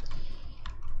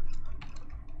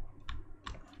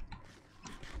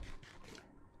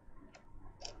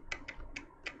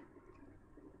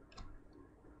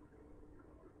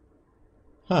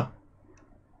 Huh.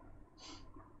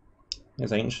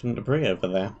 There's ancient debris over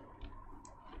there.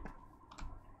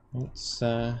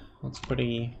 That's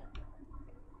pretty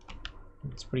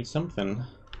something.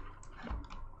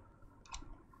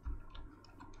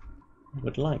 I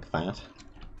would like that.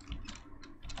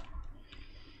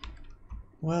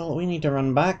 Well, we need to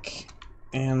run back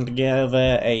and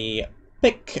gather a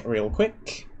pick real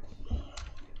quick.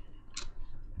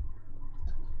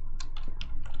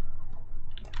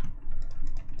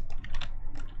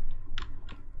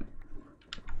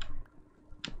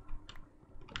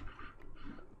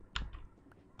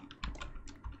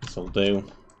 This'll do.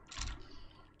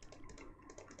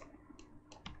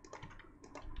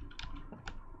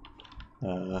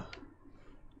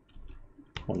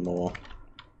 One more.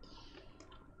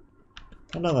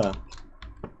 Another.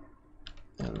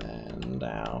 And then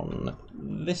down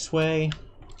this way.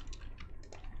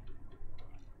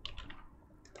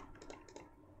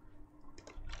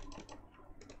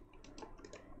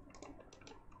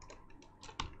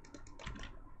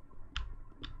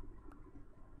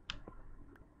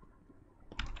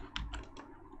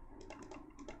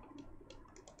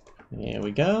 Here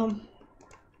we go.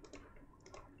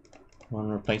 One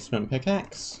replacement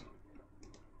pickaxe.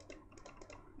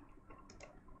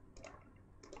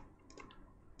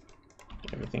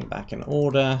 Get everything back in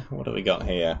order. What do we got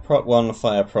here? Prot 1,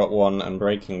 fire prot 1, and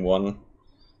breaking 1. And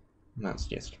that's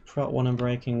just prot 1 and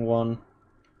breaking 1.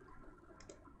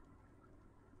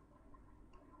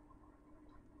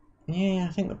 Yeah,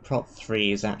 I think the prot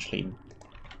 3 is actually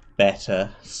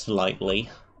better, slightly,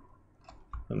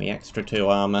 than the extra 2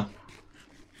 armor.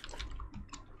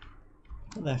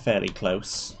 But they're fairly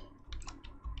close.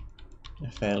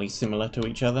 They're fairly similar to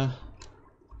each other.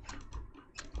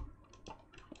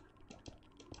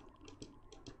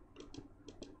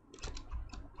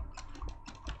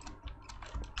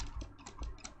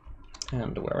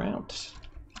 And we're out.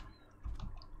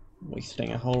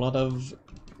 Wasting a whole lot of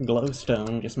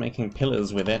glowstone just making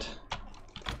pillars with it.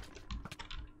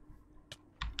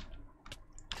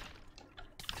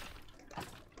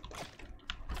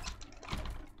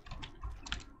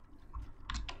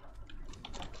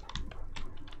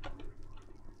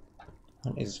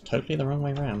 That is totally the wrong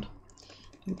way around.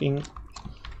 Being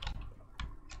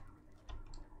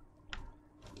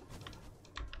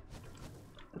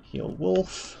heal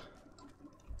wolf.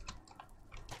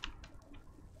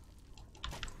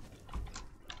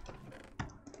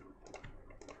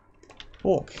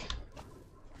 Pork.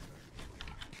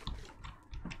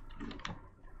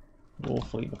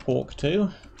 Wolf leave the pork too.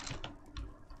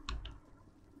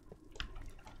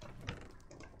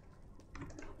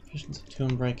 Efficiency 2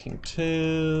 and breaking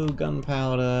 2.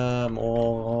 Gunpowder,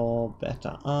 more,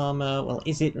 better armor. Well,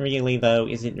 is it really though?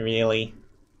 Is it really?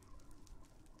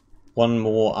 One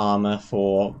more armor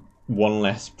for one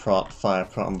less prot, fire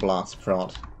prot and blast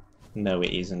prot. No, it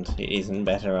isn't. It isn't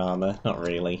better armor. Not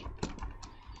really.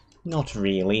 Not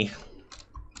really.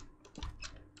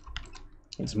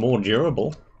 It's more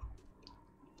durable.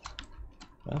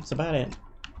 That's about it.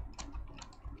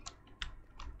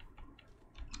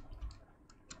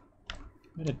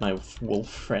 Where did my wolf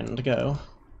friend go?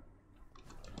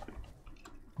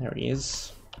 There he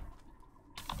is.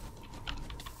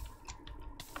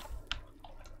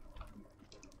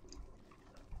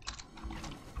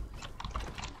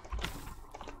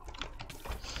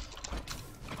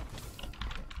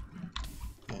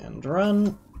 And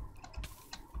run.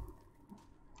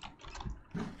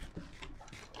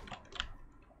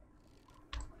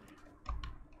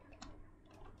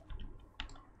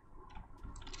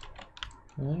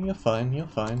 You're fine, you're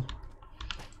fine.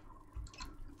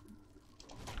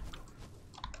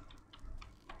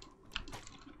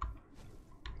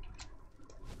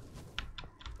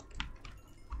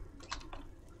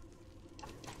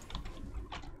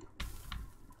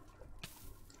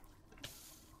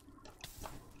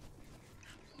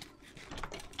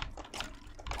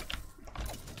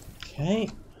 Okay.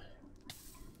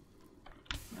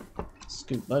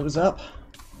 Scoop those up.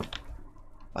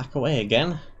 Back away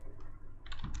again.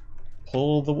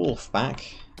 Pull the wolf back.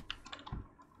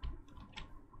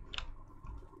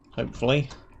 Hopefully.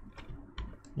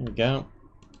 There we go.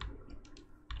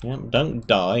 Yep, don't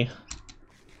die.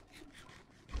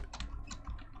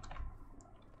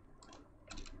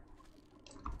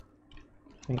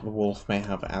 I think the wolf may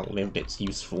have outlived its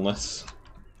usefulness.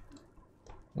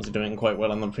 Was doing quite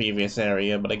well in the previous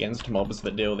area, but against mobs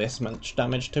that deal this much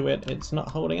damage to it, it's not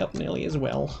holding up nearly as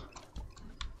well.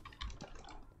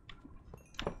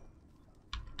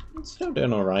 It's still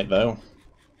doing alright though.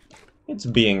 It's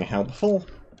being helpful.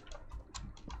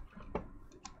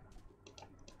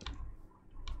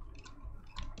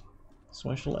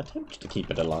 So I shall attempt to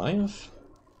keep it alive.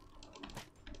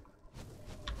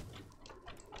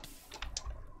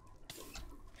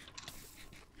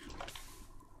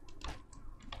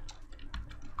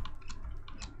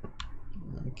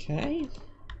 Okay.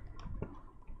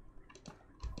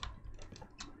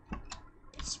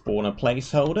 Spawn a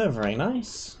placeholder, very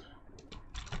nice.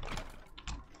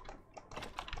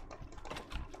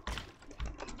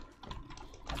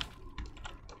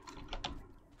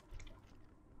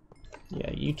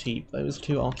 Yeah, you keep those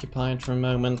two occupied for a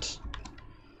moment.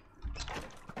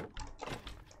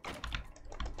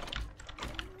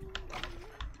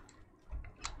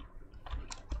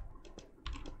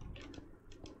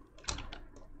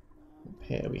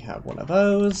 Here we have one of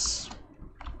those.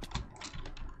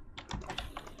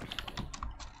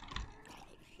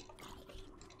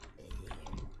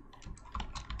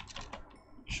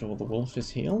 Sure, the wolf is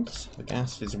healed. The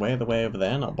ghast is way over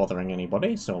there, not bothering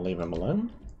anybody, so I'll leave him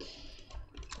alone.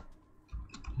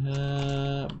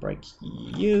 Break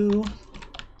you.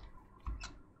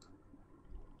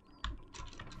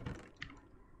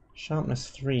 Sharpness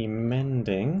 3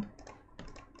 mending.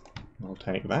 I'll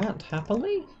take that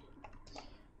happily.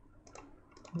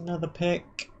 Another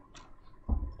pick.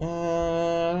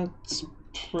 It's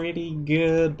pretty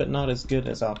good, but not as good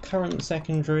as our current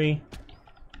secondary.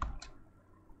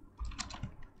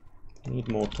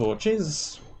 Need more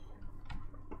torches.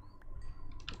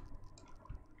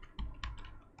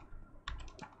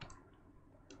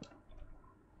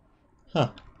 Huh.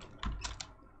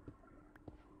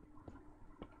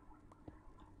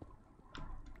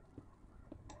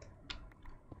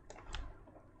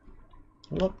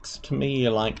 Looks to me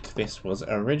like this was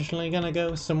originally going to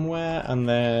go somewhere and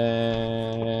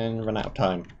then run out of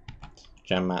time.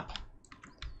 Gem map.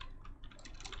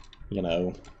 You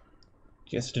know,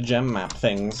 just to gem map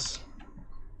things.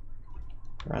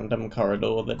 Random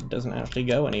corridor that doesn't actually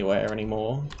go anywhere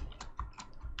anymore.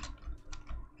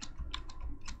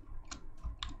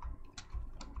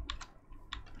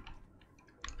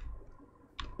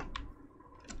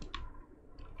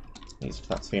 At least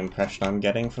that's the impression I'm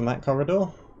getting from that corridor.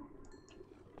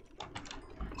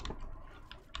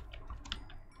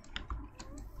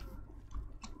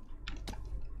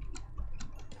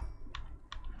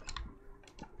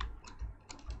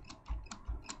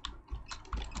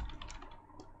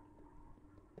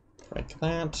 Break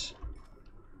that.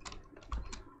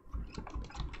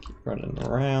 Keep running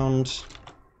around.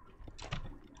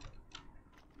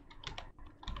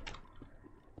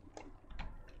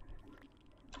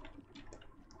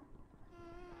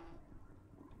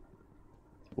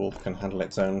 Wolf can handle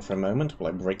its own for a moment while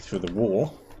I break through the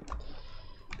wall.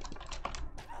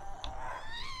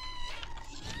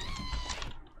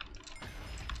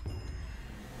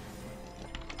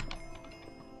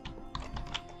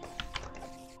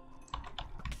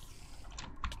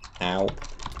 Ow.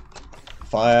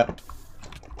 Fire.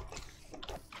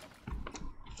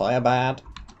 Fire bad.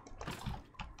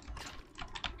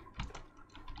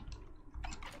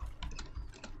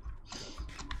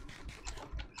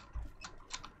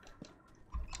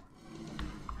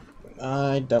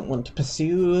 I don't want to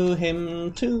pursue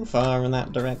him too far in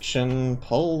that direction.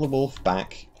 Pull the wolf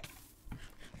back.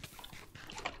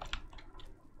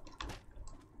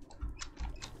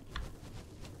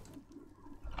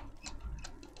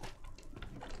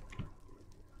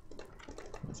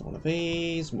 There's one of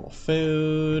these, more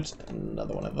food,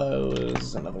 another one of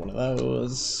those, another one of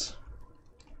those.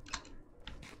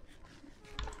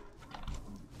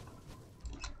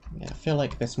 Yeah, I feel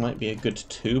like this might be a good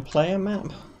two-player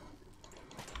map.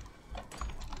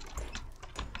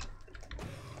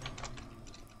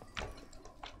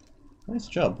 Nice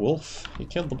job, Wolf. You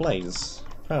killed the blaze.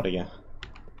 Proud of you.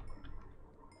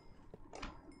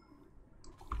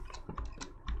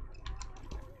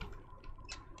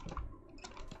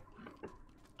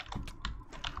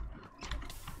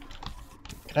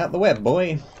 Get out the web,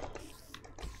 boy!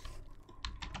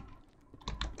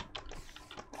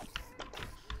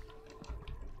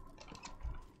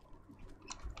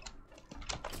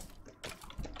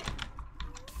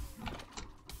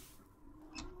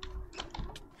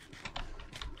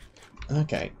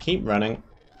 Okay, keep running.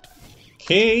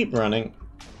 Keep running.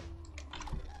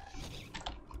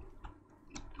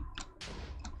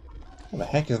 What the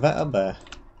heck is that up there?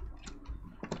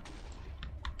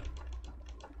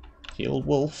 Heal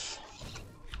wolf.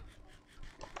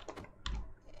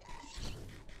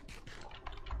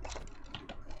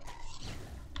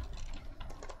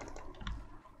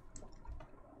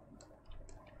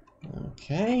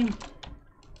 Okay.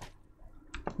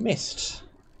 Missed.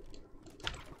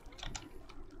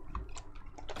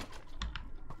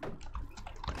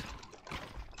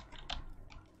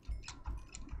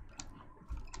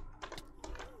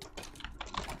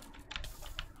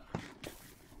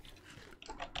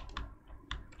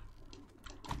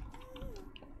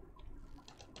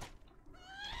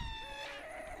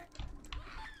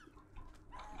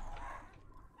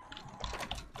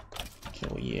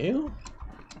 Kill you.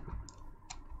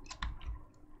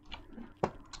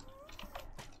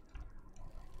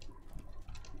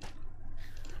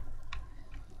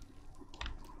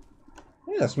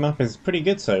 Yeah, this map is pretty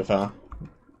good so far.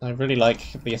 I really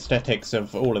like the aesthetics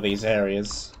of all of these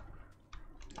areas.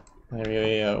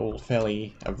 They're all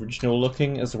fairly original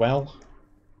looking as well.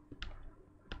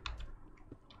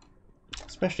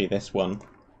 Especially this one.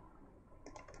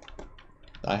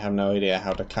 I have no idea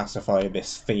how to classify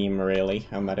this theme really,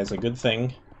 and that is a good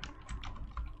thing.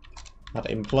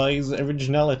 That implies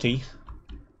originality.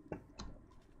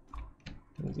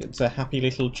 It's a happy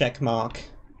little check mark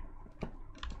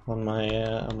on my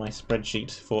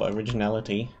spreadsheet for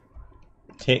originality.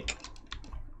 Tick.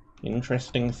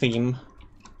 Interesting theme.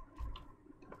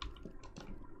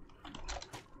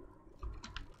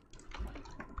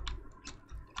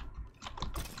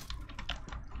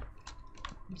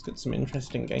 It's got some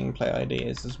interesting gameplay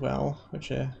ideas as well,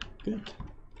 which are good.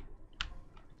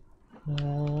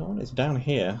 What is down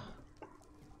here?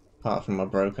 Apart from a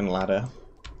broken ladder.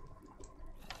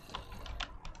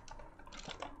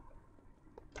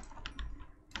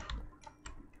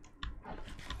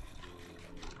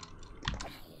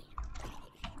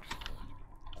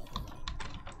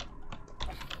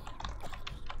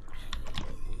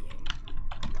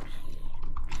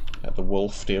 Let the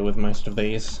wolf deal with most of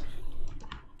these.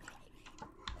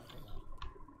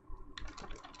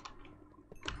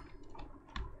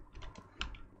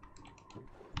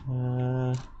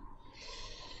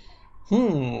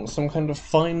 Some kind of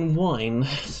fine wine.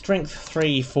 Strength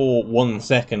 3 for 1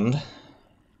 second.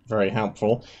 Very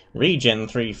helpful. Regen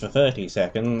 3 for 30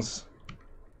 seconds.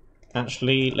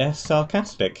 Actually less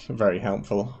sarcastic. Very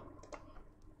helpful.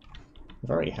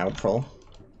 Very helpful.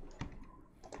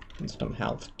 Instant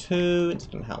health 2,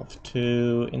 instant health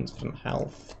 2, instant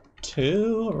health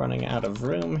 2. Running out of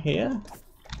room here.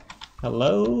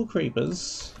 Hello,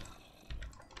 creepers.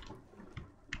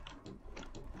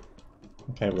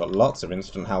 Okay, we've got lots of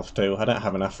instant health too. I don't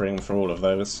have enough room for all of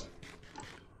those.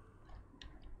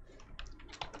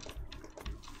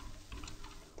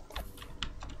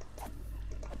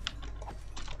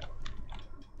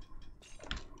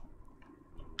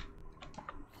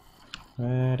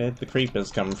 Where did the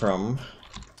creepers come from?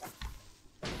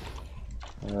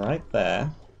 Right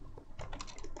there.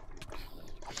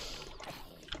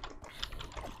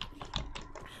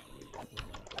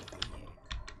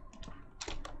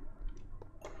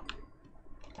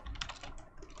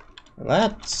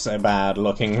 That's a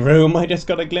bad-looking room I just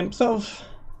got a glimpse of.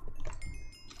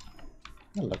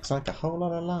 That looks like a whole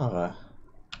lot of lava.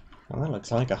 And that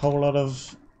looks like a whole lot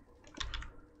of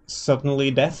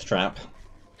suddenly death trap.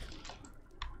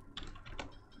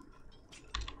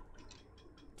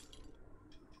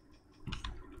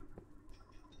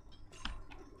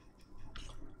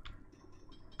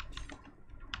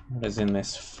 What is in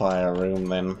this fire room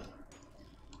then?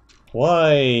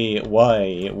 Why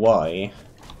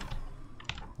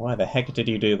the heck did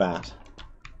you do that?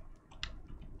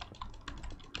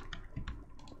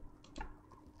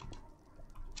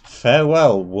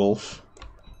 Farewell, wolf.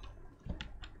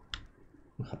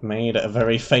 I've made a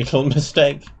very fatal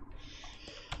mistake.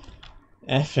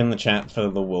 F in the chat for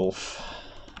the wolf.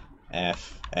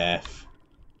 F.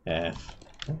 Yeah.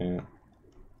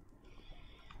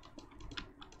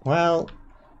 Well,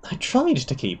 I tried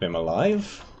to keep him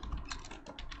alive.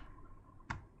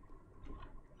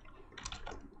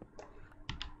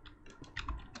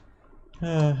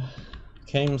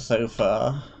 Came so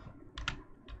far,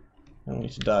 only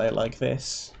to die like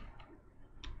this.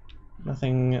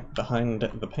 Nothing behind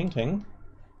the painting.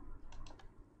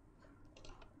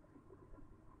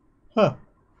 Huh.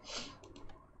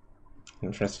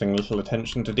 Interesting little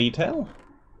attention to detail.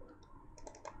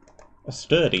 A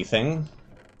sturdy thing.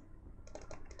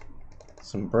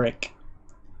 Some brick.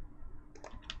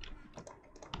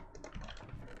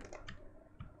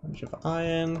 Bunch of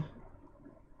iron.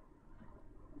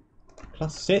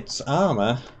 Plus its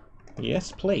armor.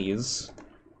 Yes, please.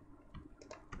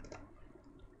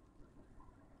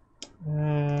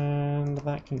 And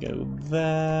that can go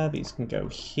there. These can go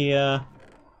here.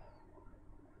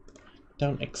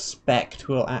 Don't expect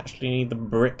we'll actually need the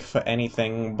brick for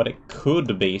anything, but it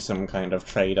could be some kind of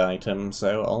trade item,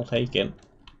 so I'll take it.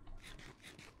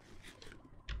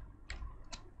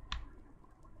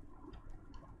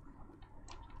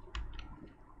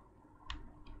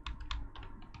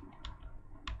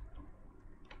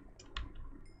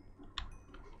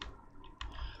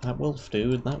 That wolf,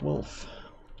 dude, that wolf.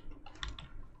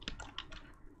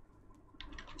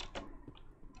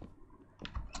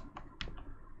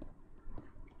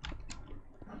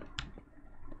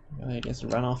 They just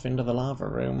ran off into the lava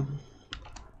room.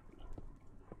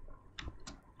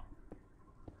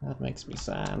 That makes me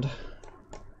sad.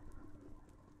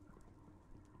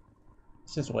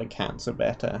 This is why cats are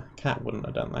better. Cat wouldn't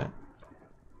have done that.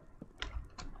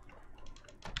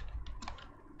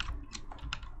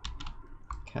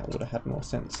 Cat would have had more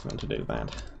sense than to do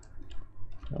that.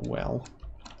 Oh well.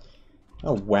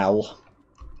 Oh well.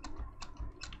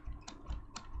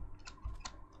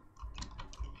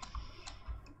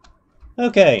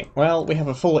 Okay, well, we have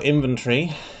a full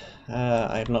inventory.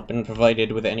 I have not been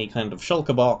provided with any kind of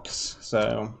shulker box,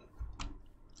 so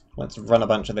let's run a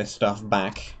bunch of this stuff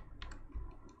back.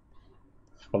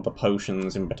 Well, the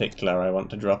potions in particular I want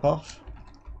to drop off.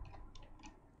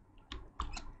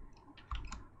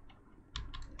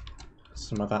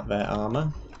 Some of that there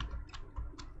armor.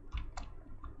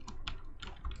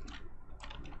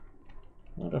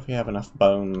 I wonder if we have enough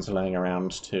bones laying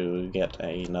around to get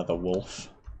another wolf.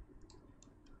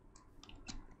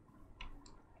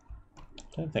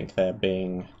 Don't think they're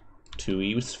being too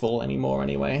useful anymore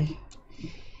anyway.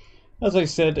 As I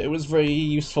said, it was very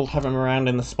useful to have him around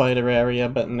in the spider area,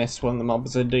 but in this one the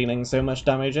mobs are dealing so much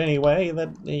damage anyway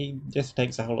that he just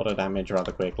takes a whole lot of damage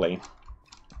rather quickly.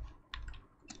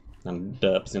 And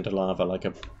derps into lava like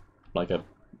a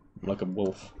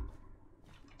wolf.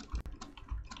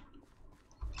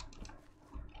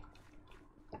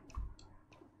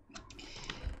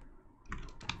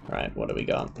 Right, what do we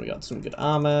got? We got some good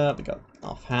armor, we got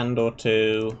offhand or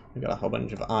two, we got a whole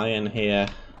bunch of iron here.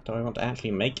 Do I want to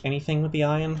actually make anything with the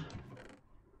iron?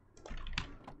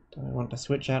 Do I want to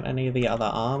switch out any of the other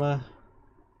armor?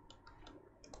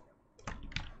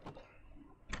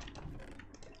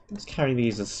 Let's carry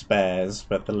these as spares,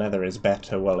 but the leather is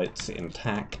better while it's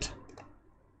intact.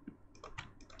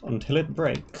 Until it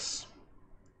breaks.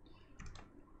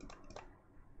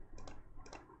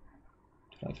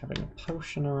 Like having a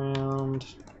potion around.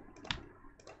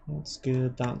 That's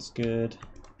good, that's good.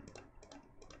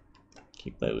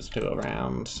 Keep those two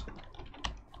around.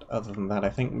 Other than that, I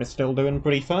think we're still doing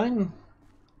pretty fine.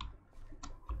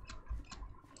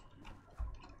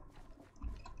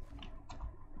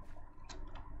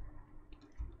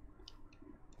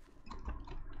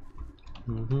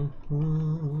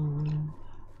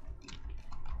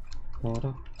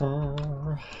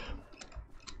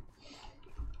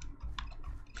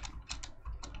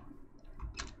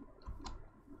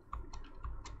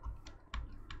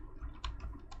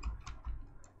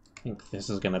 I think this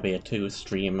is going to be a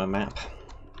 2-streamer map.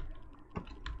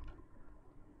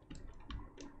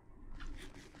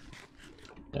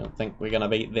 Don't think we're going to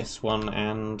beat this one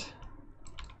and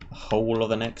the whole of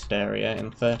the next area in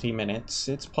 30 minutes.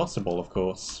 It's possible, of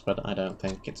course, but I don't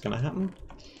think it's going to happen.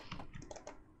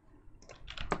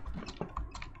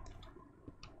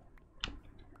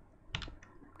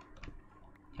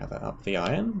 Gather up the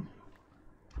iron.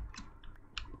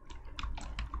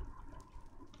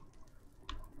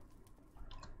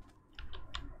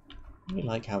 I really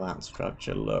like how that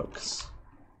structure looks.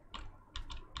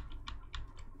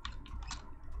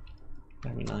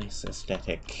 Very nice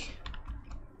aesthetic.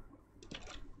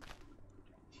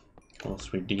 Of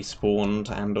course, we've despawned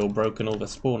and or broken all the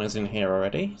spawners in here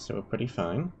already, so we're pretty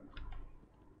fine.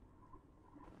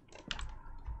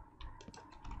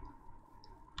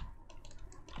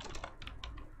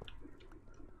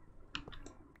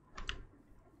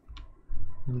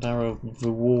 And our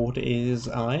reward is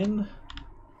iron.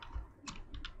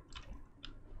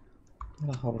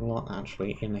 Not a whole lot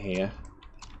actually in here.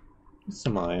 Just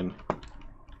some iron.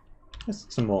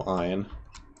 Just some more iron.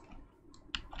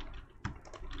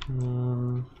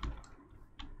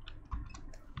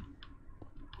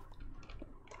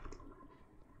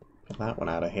 Get that one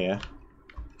out of here.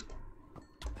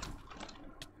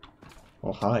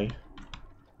 Oh, hi.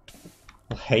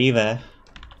 Oh, hey there.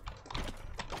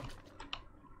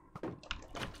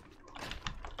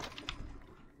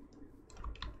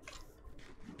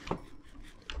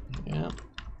 Yeah.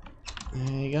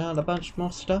 You got a bunch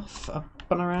more stuff up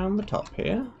and around the top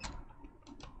here.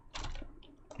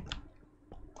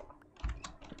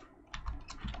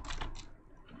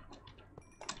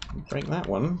 Break that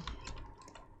one.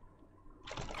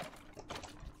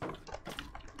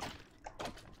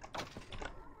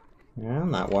 Yeah,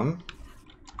 and that one.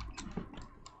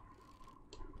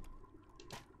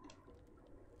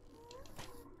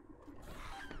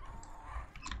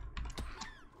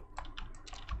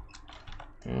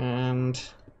 And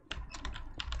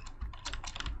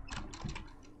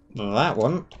that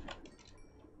one.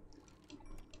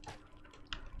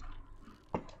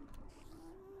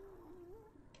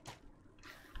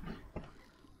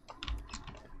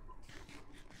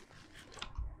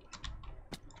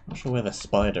 Not sure where the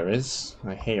spider is.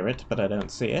 I hear it, but I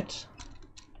don't see it.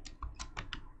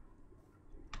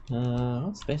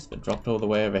 What's this that dropped all the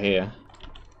way over here?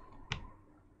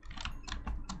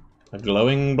 A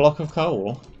glowing block of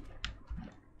coal.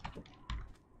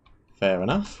 Fair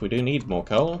enough, we do need more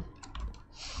coal.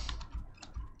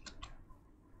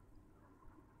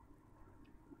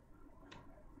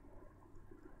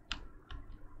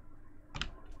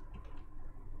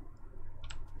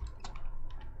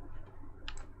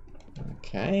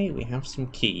 Okay, we have some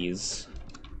keys.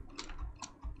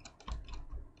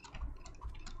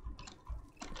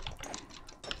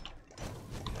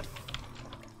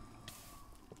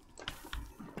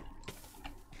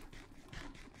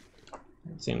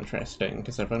 It's interesting,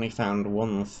 because I've only found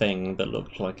one thing that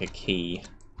looked like a key.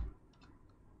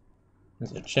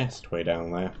 There's a chest way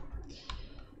down there.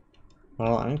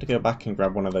 Well, I need to go back and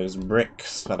grab one of those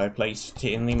bricks that I placed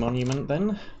in the monument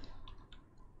then.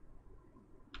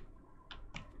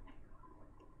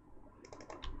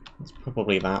 It's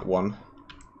probably that one.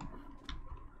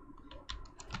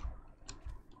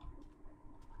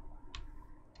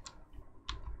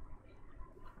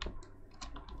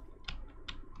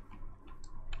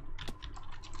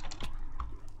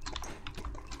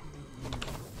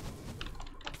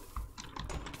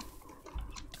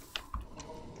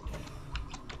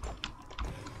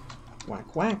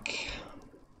 Whack whack.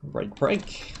 Break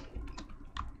break.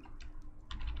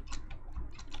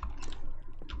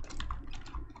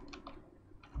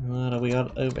 What do we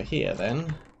got over here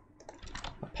then?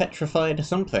 petrified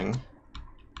something.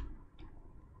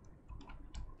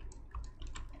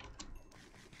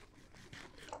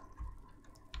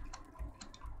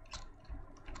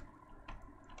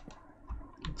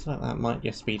 Looks like that might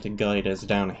just be to guide us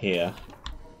down here.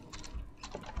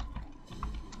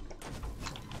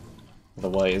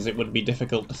 Otherwise it would be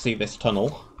difficult to see this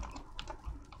tunnel.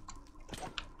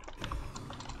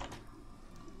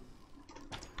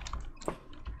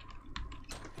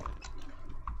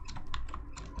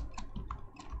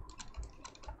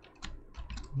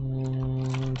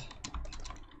 And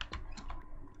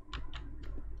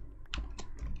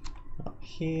up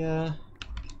here.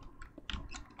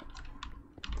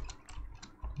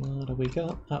 What do we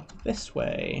got up this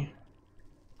way?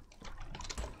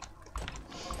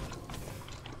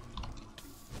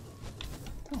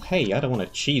 Oh, hey, I don't want to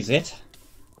cheese it.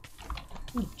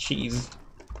 Cheese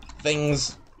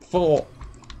things for.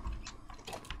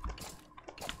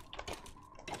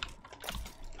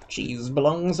 Cheese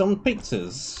belongs on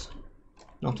pizzas,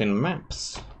 not in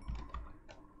maps.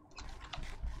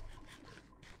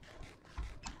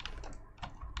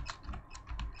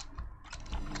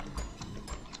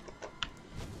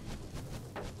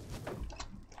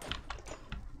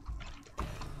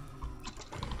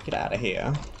 Get out of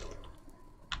here.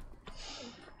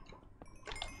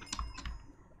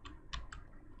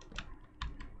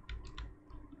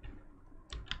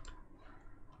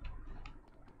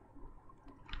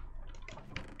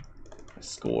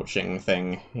 Scorching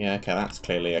thing. Yeah, okay, that's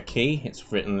clearly a key.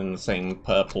 It's written in the same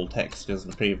purple text as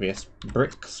the previous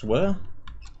bricks were.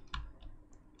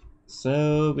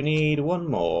 So we need one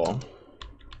more.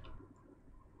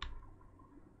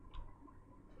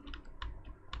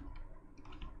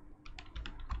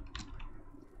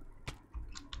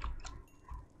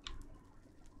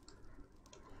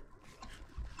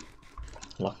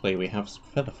 Luckily we have some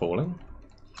feather falling.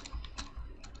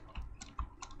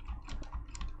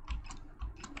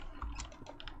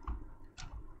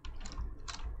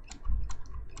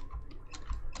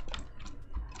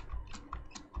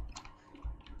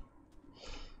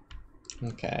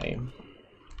 Okay.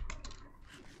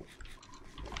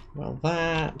 Well,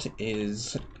 that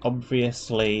is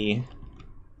obviously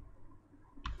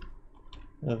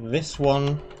this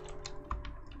one.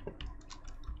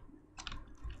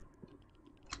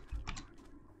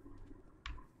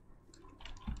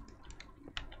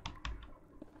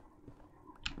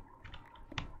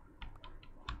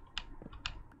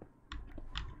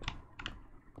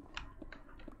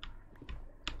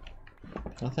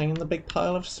 Nothing in the big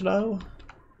pile of snow?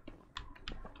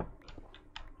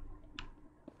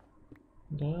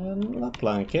 Doesn't look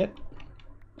like it.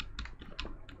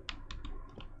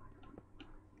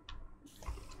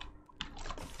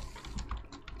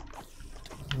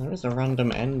 There is a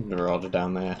random end rod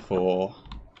down there for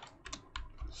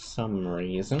some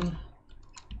reason.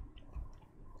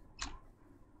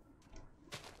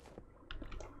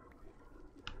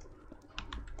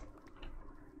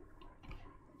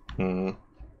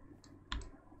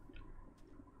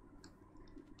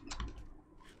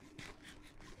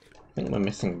 I think we're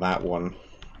missing that one.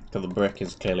 Because the brick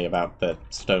is clearly about the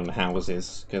stone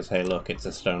houses. Because, hey, look, it's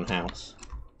a stone house.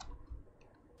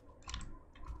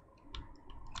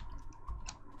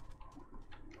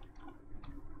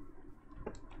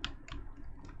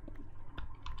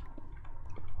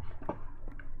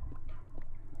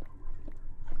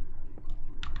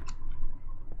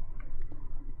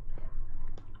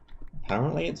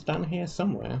 Apparently it's down here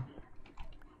somewhere.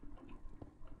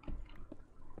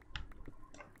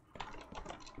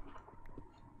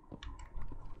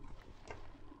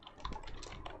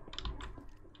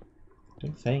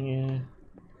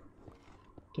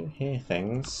 Do hear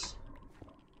things.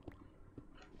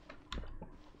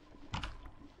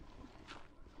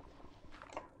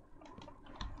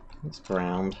 It's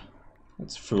ground.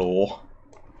 It's floor.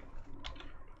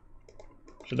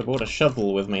 Should have brought a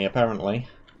shovel with me, apparently.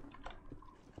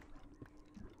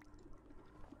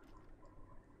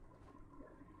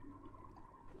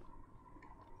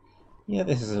 Yeah,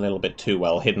 this is a little bit too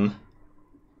well hidden.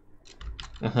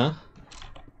 Uh-huh.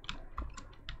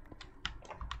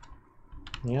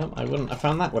 Yep, I wouldn't have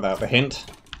found that without the hint.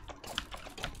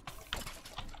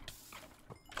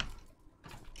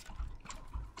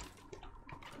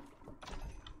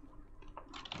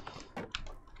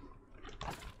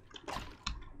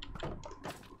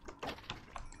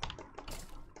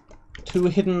 Too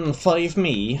hidden 5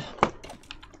 me.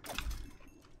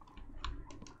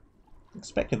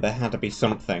 Expected there had to be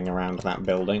something around that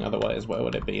building, otherwise where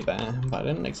would it be there? But I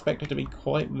didn't expect it to be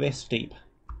quite this deep.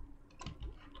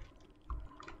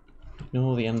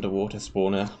 Ignore the underwater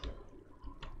spawner.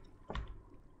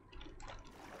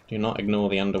 Do not ignore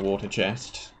the underwater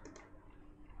chest.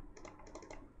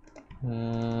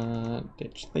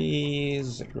 Ditch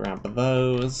these, grab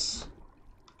those.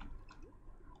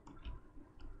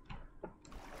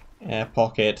 Air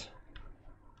pocket.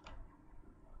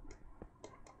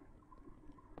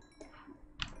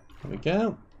 There we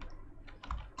go.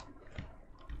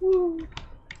 Woo.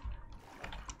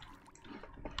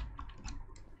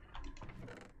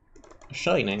 A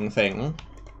shining thing.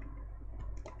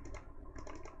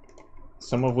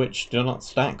 Some of which do not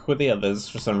stack with the others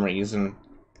for some reason.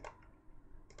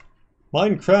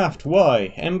 Minecraft,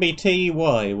 why? MBT,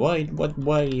 why? Why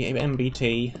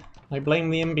MBT? I blame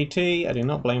the MBT, I do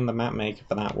not blame the mapmaker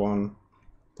for that one.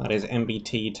 That is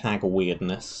MBT tag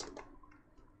weirdness.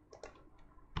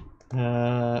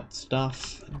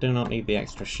 Stuff. Do not need the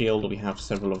extra shield, we have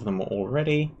several of them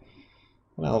already.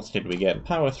 What else did we get?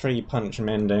 Power 3 punch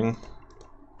mending.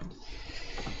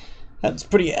 That's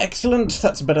pretty excellent,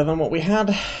 that's better than what we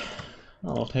had.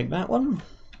 I'll take that one.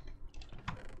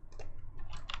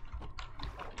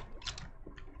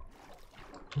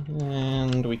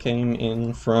 And we came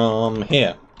in from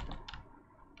here.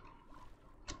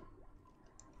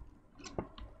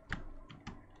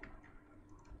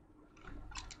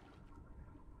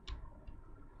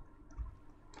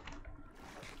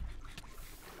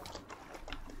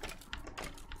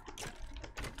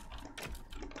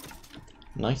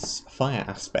 Nice fire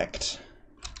aspect.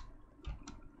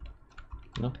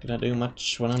 Not gonna do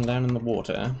much when I'm down in the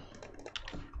water.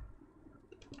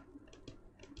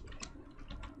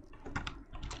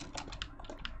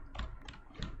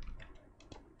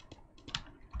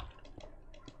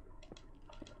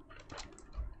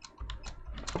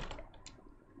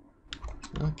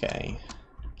 Okay,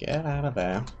 get out of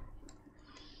there.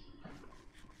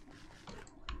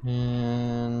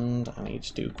 And I need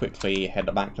to quickly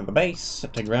head back to the base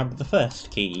to grab the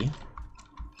first key.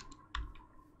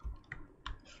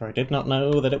 For I did not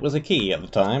know that it was a key at the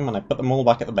time, and I put them all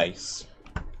back at the base.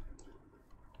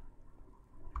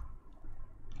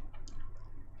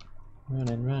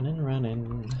 Running, running,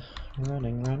 running.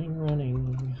 Running, running,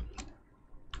 running.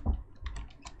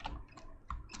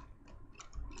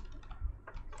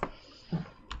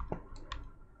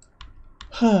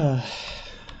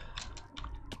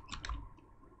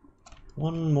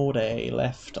 One more day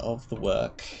left of the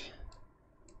work.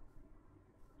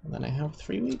 And then I have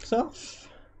 3 weeks off.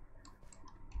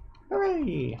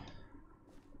 Hooray!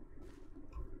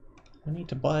 I need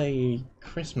to buy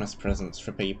Christmas presents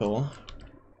for people.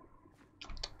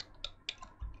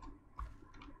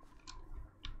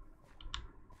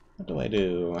 What do I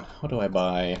do? What do I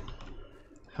buy?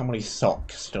 How many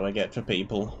socks do I get for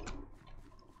people?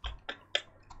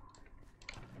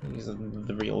 These are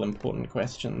the real important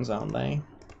questions, aren't they?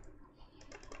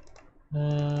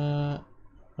 Where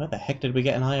the heck did we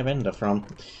get an Eye of Ender from?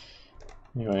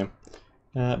 Anyway,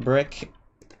 brick.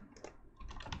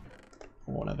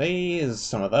 One of these,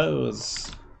 some of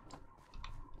those.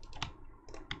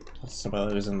 There's some of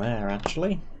those in there,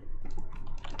 actually.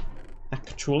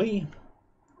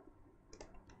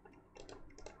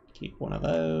 Keep one of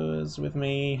those with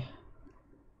me.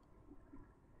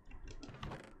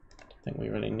 I think we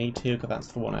really need to, because that's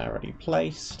the one I already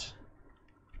placed.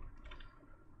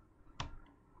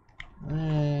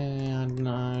 I don't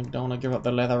want to give up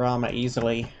the leather armor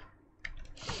easily.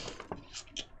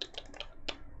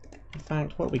 In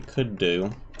fact, what we could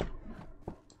do,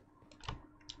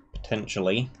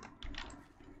 potentially,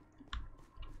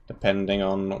 depending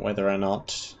on whether or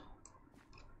not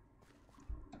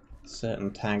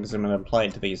certain tags have been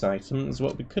applied to these items,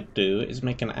 what we could do is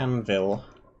make an anvil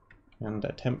and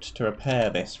attempt to repair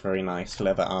this very nice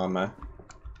leather armor.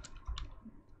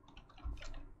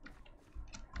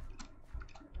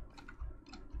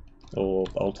 Or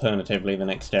alternatively, the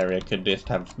next area could just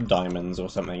have diamonds or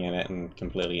something in it and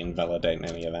completely invalidate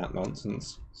any of that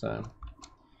nonsense. So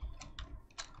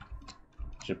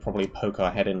should probably poke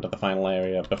our head into the final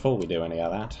area before we do any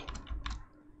of that.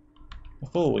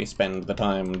 Before we spend the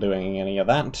time doing any of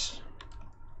that,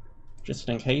 just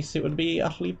in case it would be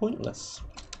utterly pointless.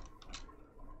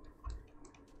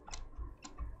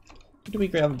 Did we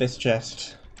grab this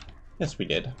chest? Yes, we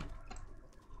did.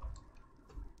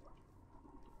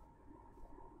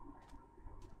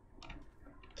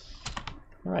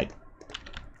 Alright.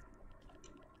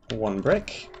 One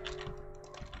brick.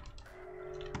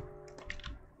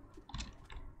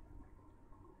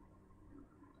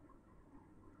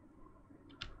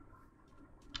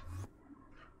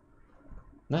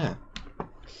 Now,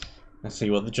 let's see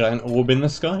what the giant orb in the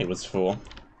sky was for.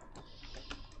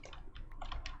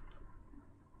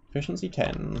 Efficiency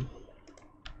 10.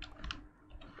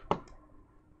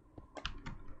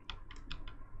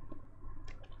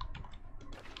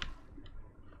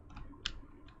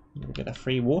 Get a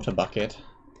free water bucket.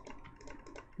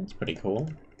 That's pretty cool.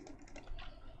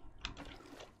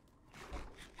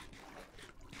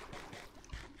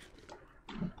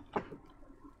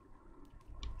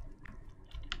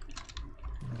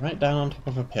 Right down on top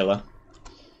of a pillar.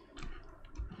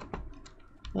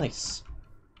 Nice.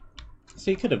 So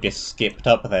you could have just skipped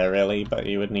up there, really, but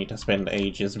you would need to spend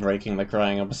ages breaking the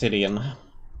crying obsidian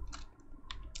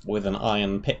with an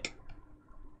iron pick.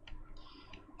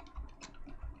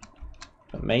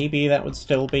 But maybe that would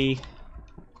still be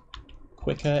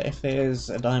quicker if there's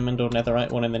a diamond or netherite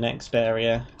one in the next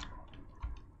area.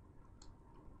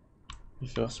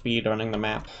 If you're speedrunning the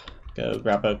map, go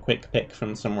grab a quick pick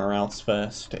from somewhere else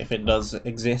first, if it does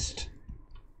exist,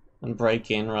 and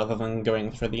break in rather than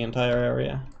going through the entire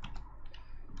area.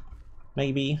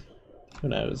 Maybe. Who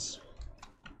knows?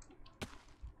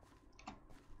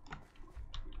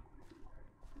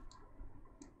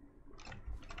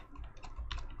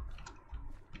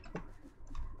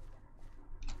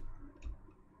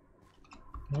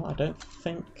 Well, I don't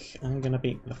think I'm going to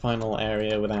beat the final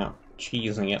area without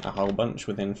cheesing it a whole bunch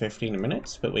within 15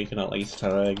 minutes, but we can at least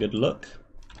have a good look.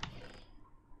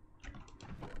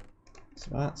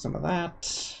 Some of that, some of that,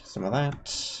 some of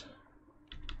that.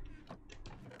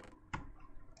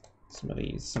 Some of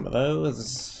these, some of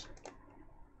those.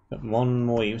 Got one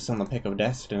more use on the Pick of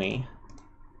Destiny.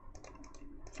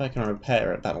 If I can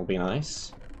repair it, that'll be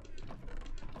nice.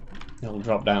 It'll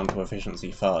drop down to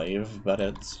efficiency 5, but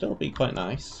it'd still be quite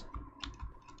nice.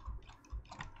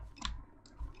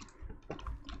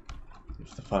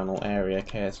 If the final area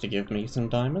cares to give me some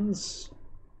diamonds.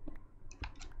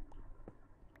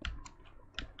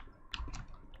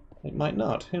 It might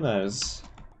not, who knows?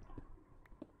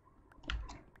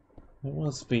 There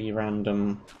was the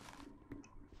random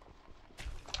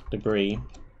debris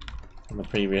in the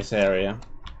previous area,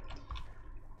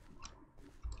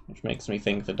 which makes me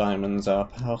think the diamonds are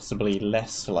possibly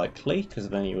less likely, because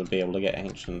then you would be able to get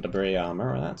ancient debris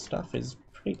armor, and that stuff is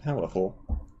pretty powerful.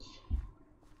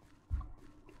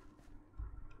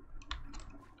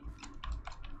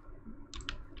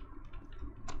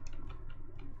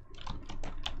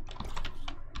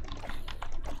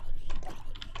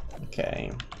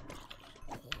 Okay.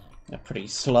 They're pretty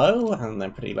slow, and they're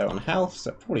pretty low on health,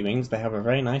 so it probably means they have a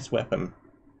very nice weapon.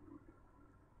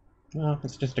 Well,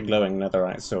 it's just a glowing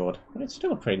netherite sword, but it's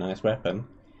still a pretty nice weapon.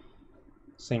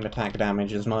 Same attack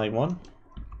damage as my one.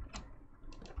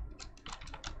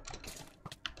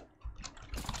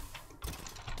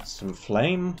 Some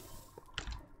flame.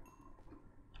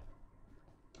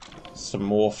 Some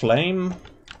more flame.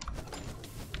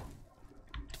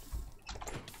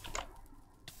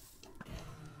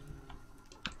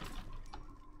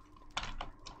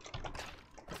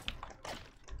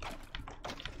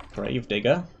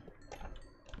 Gravedigger.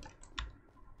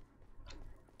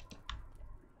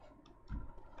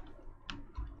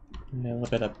 A little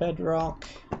bit of bedrock.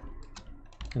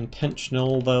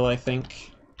 Intentional, though, I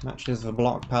think. Matches the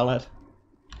block palette.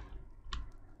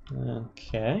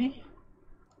 Okay.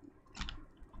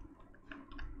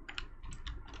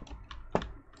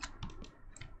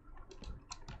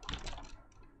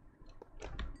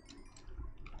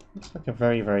 Looks like a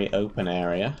very, very open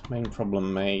area. Main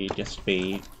problem may just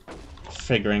be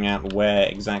figuring out where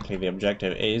exactly the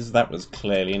objective is. That was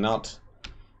clearly not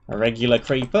a regular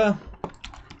creeper.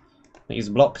 These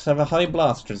blocks have a high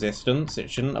blast resistance. It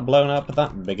shouldn't have blown up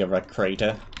that big of a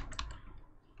crater.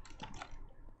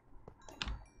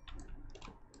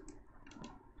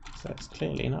 So it's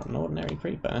clearly not an ordinary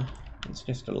creeper. It's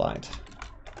just a light.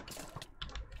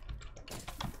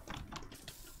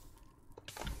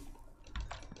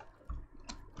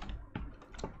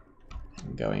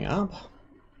 Going up.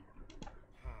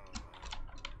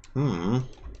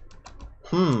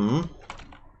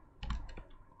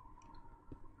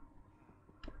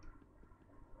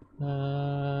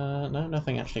 No,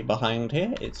 nothing actually behind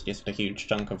here. It's just a huge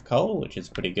chunk of coal, which is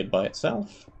pretty good by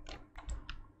itself.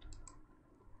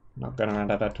 Not gonna run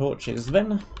out of torches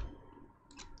then.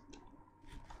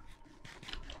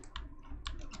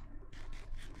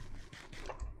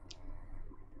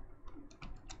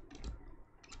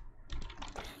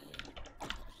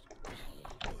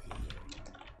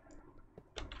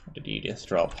 Or did you just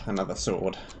drop another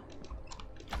sword?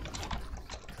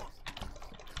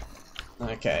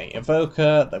 Okay,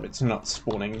 Evoker, though it's not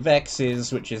spawning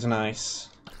Vexes, which is nice.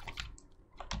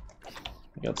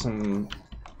 We got some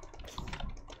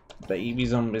baby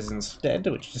zombies instead,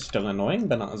 which is still annoying,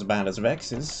 but not as bad as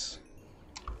Vexes.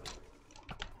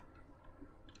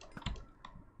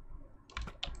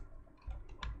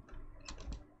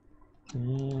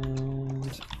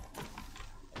 And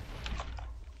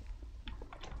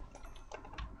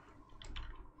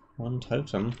One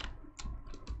totem.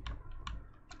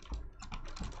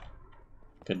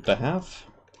 Good to have.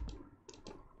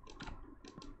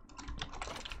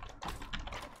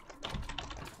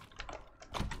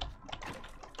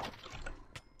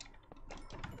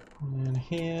 And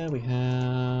here we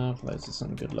have, those are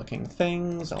some good looking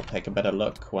things. I'll take a better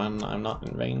look when I'm not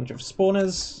in range of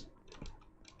spawners.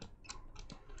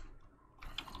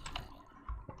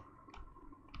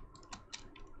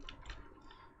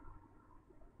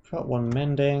 Got one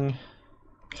mending.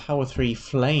 Power 3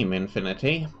 flame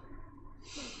infinity.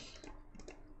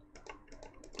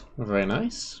 Very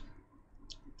nice.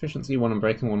 Efficiency 1 and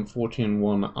breaking 1, fortune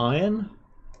 1 iron.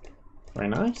 Very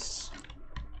nice.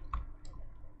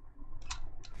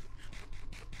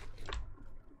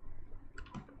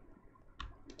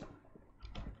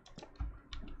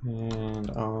 And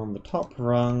on the top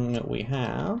rung we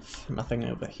have nothing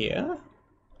over here.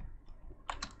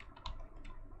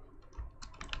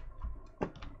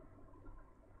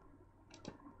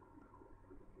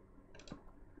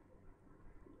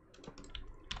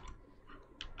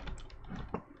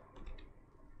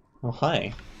 Oh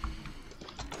hi.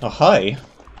 Oh hi!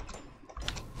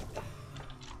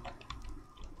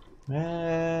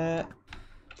 Where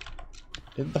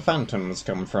did the phantoms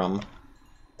come from?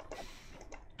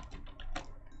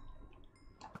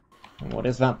 And what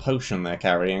is that potion they're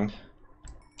carrying?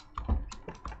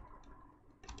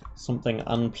 Something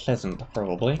unpleasant,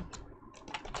 probably.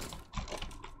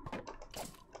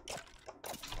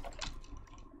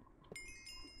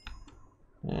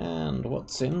 And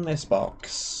what's in this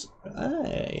box?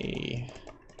 Hey!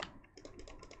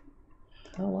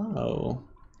 Hello.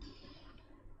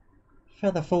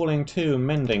 Feather falling 2,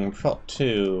 mending prot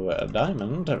 2, a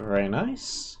diamond, very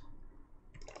nice.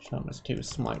 Sharpness 2,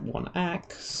 smite 1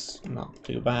 axe, not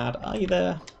too bad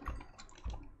either.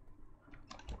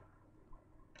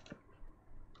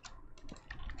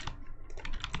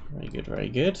 Very good, very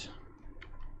good.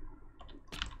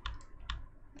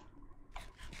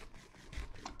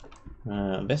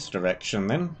 This direction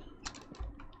then.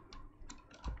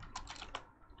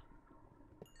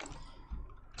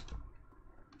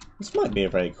 This might be a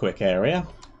very quick area.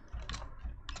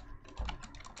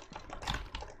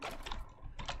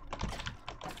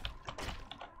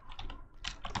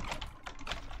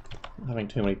 Not having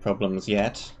too many problems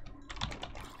yet.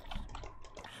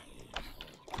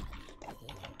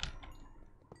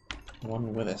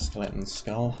 One with a skeleton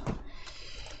skull.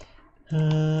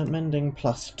 Mending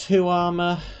plus 2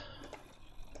 armor.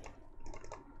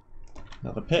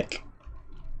 Another pick.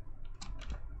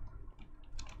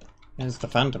 There's the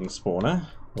phantom spawner,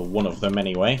 or one of them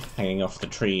anyway, hanging off the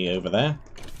tree over there.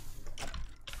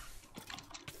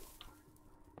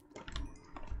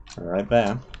 Right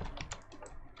there.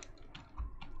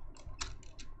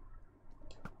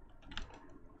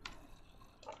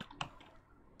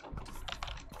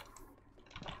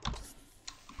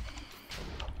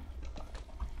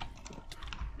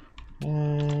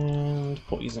 And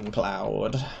poison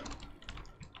cloud.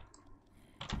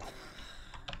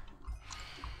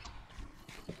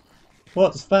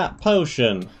 What's that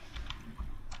potion?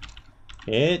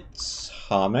 It's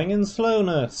harming and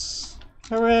slowness.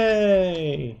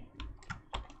 Hooray!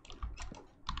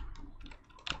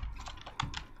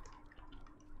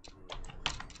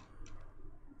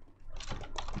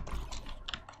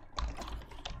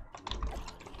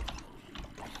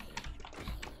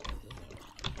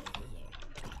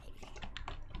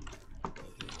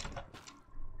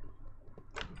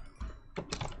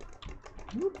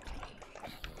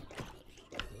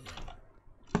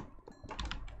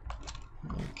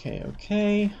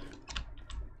 Okay.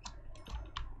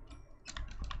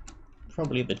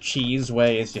 Probably the cheese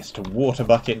way is just to water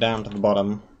bucket down to the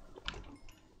bottom.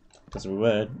 Because we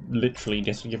were literally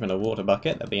just given a water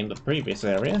bucket at the end of the previous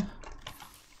area.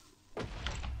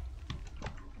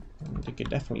 And you could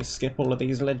definitely skip all of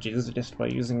these ledges just by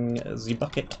using the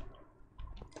bucket.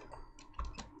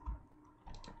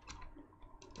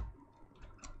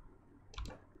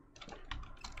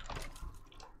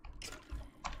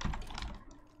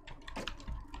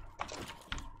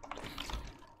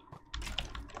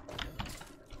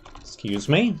 Excuse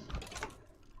me.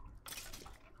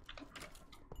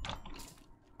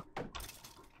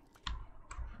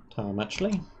 Time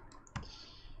actually.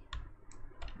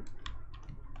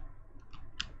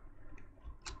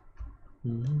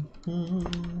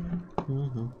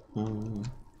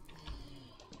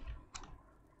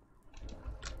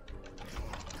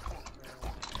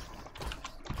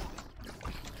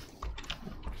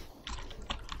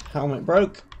 Helmet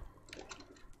broke.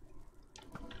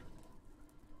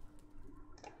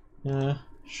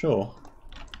 Sure.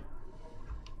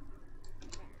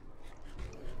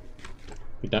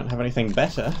 We don't have anything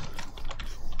better,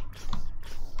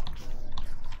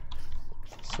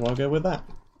 so I'll go with that.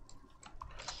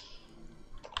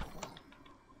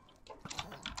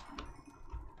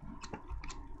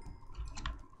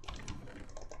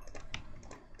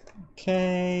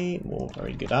 Okay, more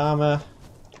very good armor.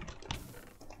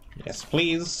 Yes,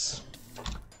 please.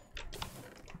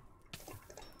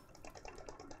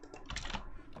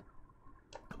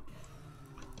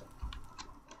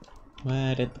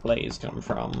 Where did the blaze come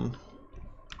from?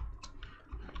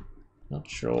 Not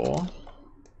sure.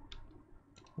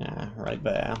 Ah, right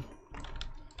there.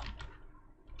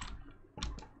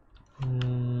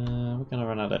 We're gonna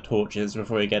run out of torches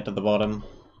before we get to the bottom.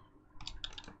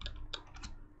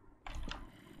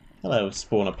 Hello,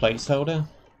 spawner placeholder.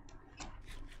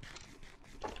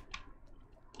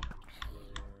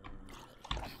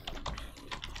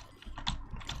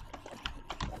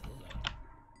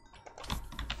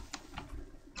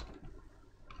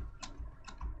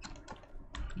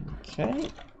 Okay.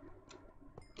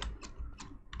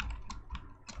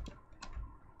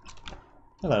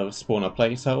 Hello, spawner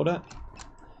placeholder.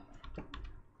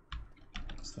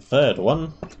 It's the third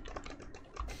one.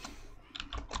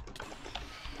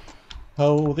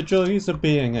 Oh, the joys of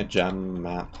being a jam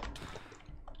map.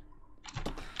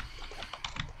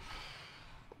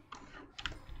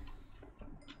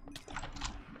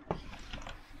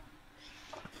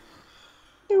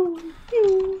 Pew,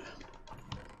 pew.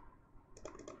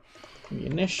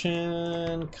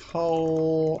 Ammunition,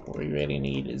 coal. What we really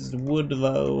need is wood,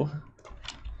 though.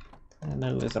 I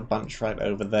know there's a bunch right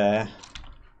over there,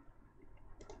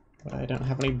 but I don't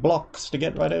have any blocks to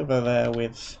get right over there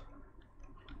with.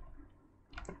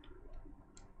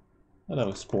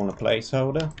 Hello, spawner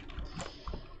placeholder.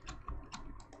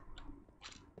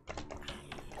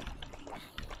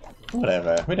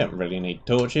 Whatever, we don't really need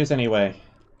torches anyway.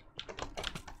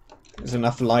 There's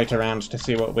enough light around to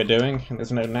see what we're doing, and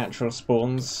there's no natural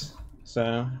spawns,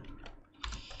 so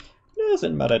it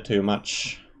doesn't matter too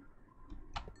much.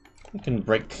 We can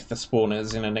break the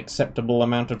spawners in an acceptable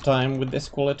amount of time with this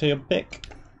quality of pick.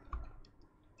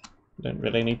 Don't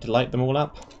really need to light them all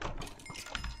up.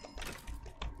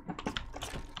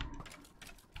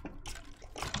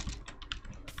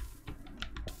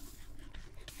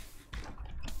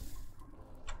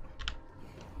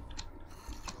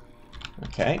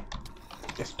 Okay,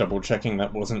 just double checking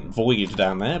that wasn't void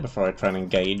down there before I try and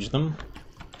engage them.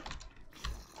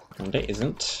 And it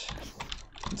isn't.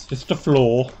 It's just a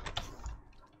flaw.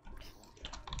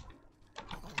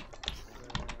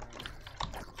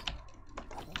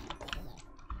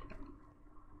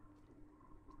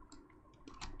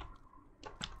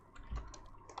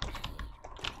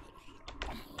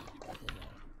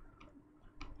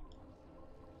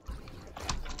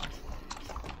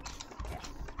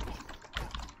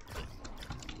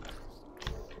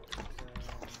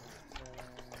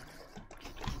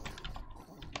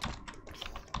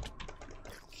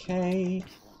 Okay.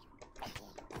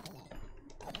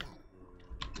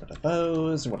 What are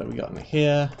those? What have we got in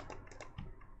here?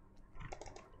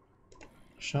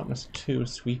 Sharpness 2,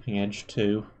 sweeping edge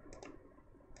 2.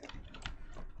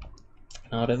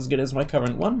 Not as good as my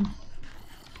current one.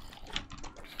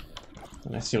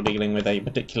 Unless you're dealing with a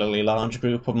particularly large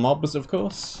group of mobs, of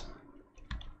course.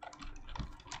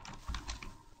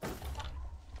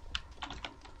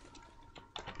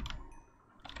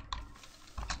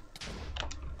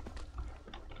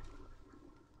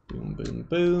 Boom, boom,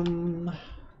 boom.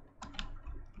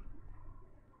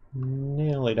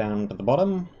 Nearly down to the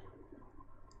bottom.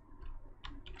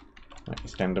 Might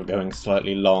just end up going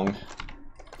slightly long,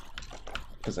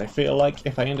 because I feel like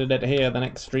if I ended it here, the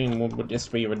next stream would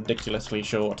just be ridiculously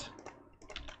short.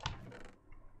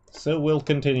 So we'll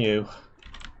continue.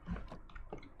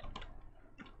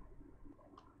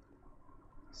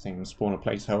 Same spawner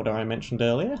placeholder I mentioned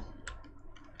earlier.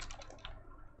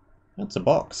 That's a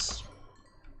box.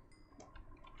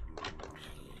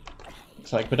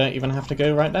 Looks like we don't even have to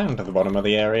go right down to the bottom of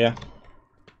the area.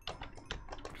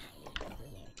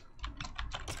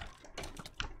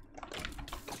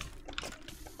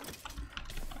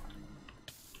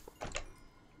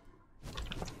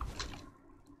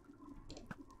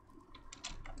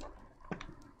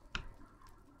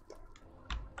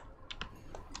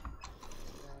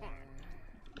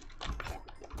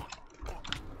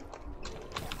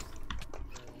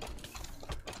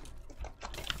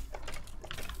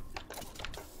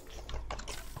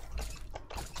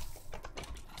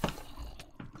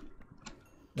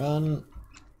 Run.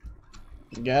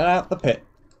 Get out the pit.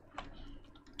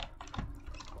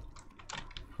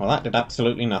 Well, that did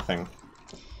absolutely nothing.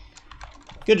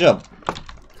 Good job.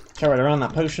 Carried around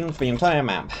that potion for the entire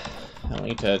map. I'll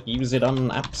need to use it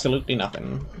on absolutely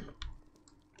nothing.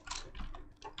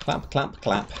 Clap, clap,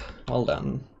 clap. Well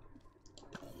done.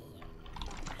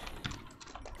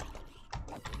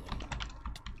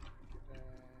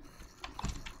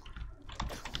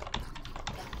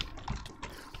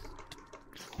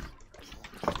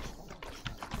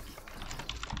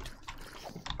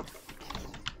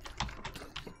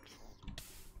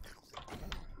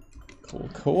 Cool,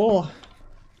 cool.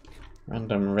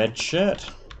 Random red shirt.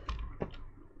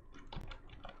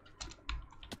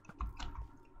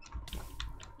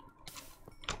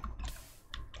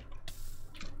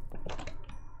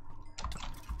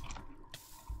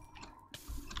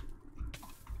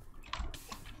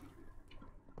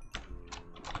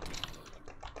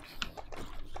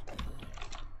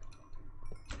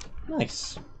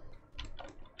 Nice.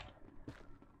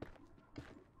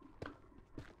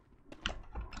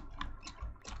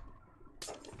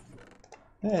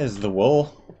 There's the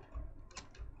wall.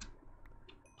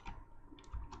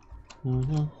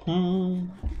 Might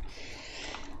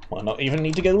not even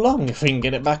need to go long if we can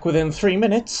get it back within 3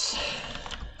 minutes.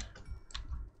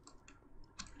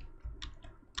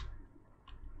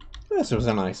 This was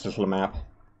a nice little map.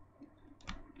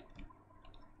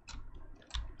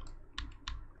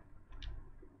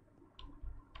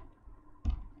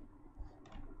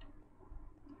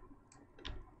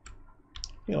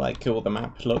 I feel like all the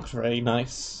map looked very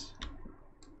nice.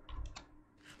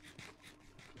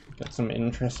 Got some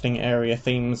interesting area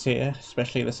themes here,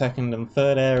 especially the second and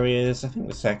third areas. I think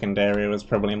the second area was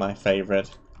probably my favourite.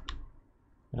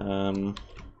 There's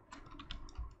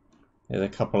a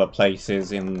couple of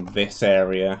places in this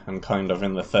area and kind of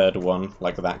in the third one,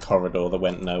 like that corridor that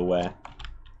went nowhere,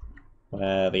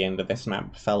 where the end of this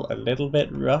map felt a little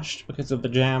bit rushed because of the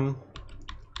jam.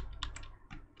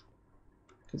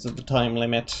 Because of the time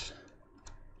limit.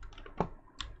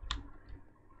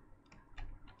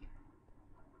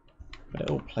 But it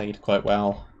all played quite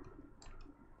well.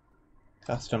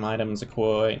 Custom items are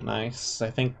quite nice. I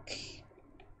think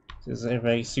this is a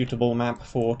very suitable map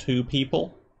for 2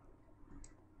 people.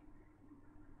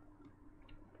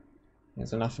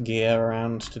 There's enough gear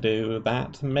around to do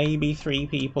that. Maybe 3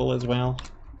 people as well.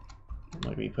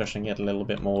 Might be pushing it a little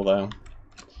bit more though.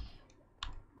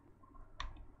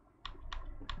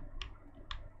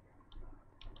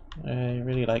 I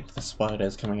really liked the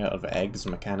spiders coming out of eggs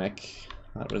mechanic.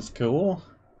 That was cool.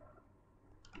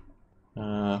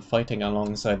 Fighting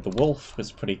alongside the wolf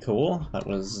was pretty cool. That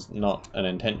was not an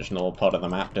intentional part of the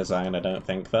map design, I don't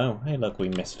think, though. Hey look, we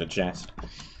missed a chest.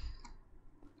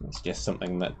 It's just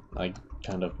something that I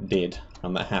kind of did,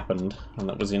 and that happened, and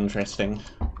that was interesting.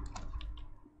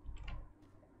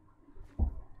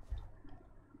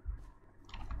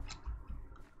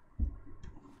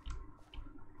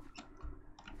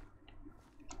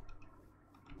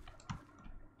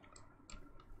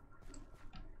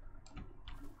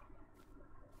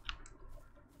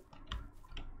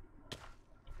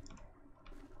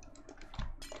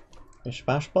 Bish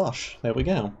bash bosh, there we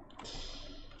go.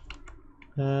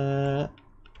 Bang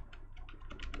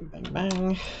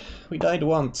bang. We died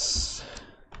once.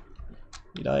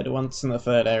 We died once in the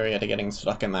third area to getting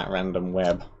stuck in that random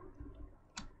web.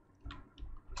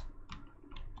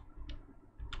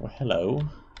 Well, hello.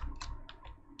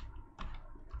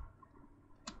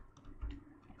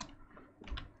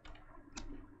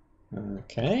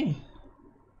 Okay.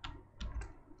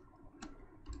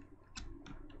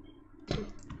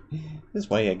 This is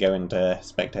why you go into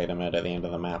spectator mode at the end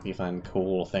of the map, you find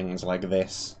cool things like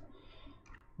this.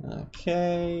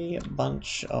 Okay, a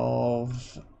bunch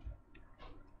of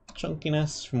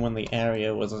chunkiness from when the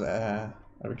area was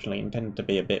originally intended to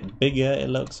be a bit bigger, it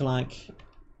looks like.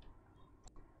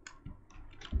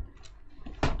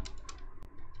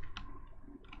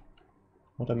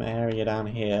 Bottom area down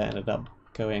here ended up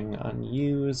going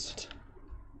unused.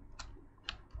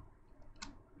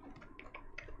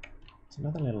 There's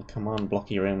another little command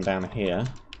blocky room down here.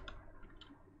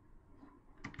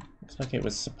 Looks like it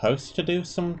was supposed to do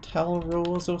some towel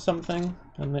rules or something,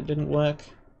 and it didn't work.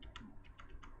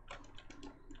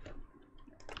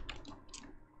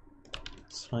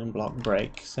 Slime block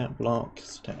break, set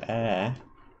blocks to air.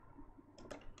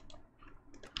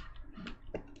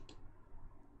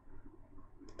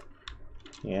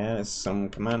 Yeah, there's some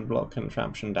command block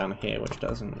contraption down here which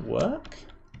doesn't work.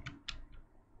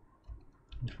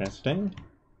 Interesting.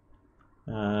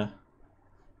 Some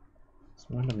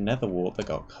random nether wart that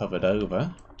got covered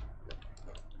over.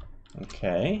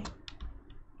 Okay.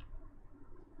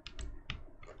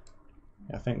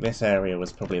 I think this area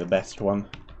was probably the best one,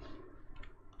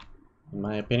 in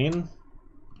my opinion.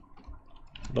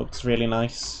 Looks really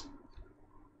nice.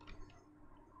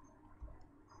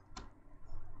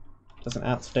 doesn't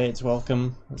outstay its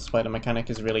welcome. The spider mechanic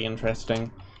is really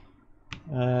interesting.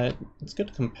 It's good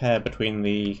to compare between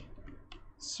the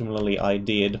similarly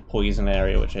ideated poison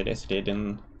area, which I just did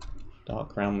in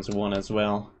Dark Realms 1 as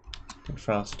well.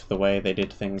 Contrast the way they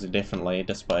did things differently,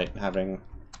 despite having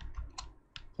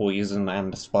poison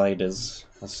and spiders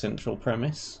as central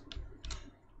premise.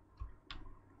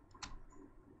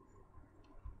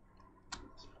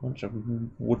 A bunch of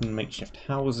wooden makeshift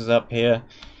houses up here.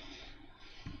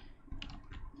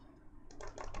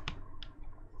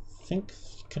 I think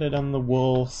could have done the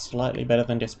wall slightly better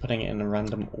than just putting it in a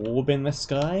random orb in the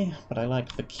sky, but I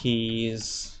like the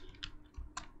keys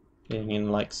being in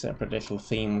like separate little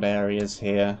themed areas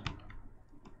here.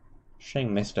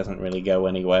 Shame this doesn't really go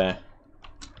anywhere.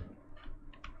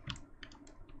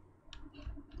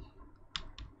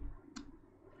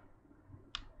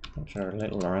 Bunch of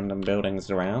little random buildings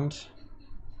around.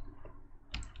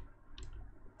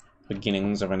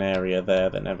 Beginnings of an area there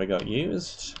that never got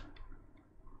used.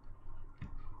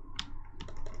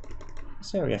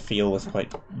 This area feels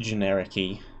quite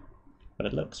generic-y, but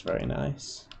it looks very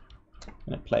nice.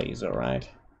 And it plays alright.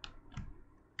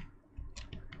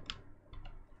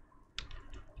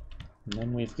 And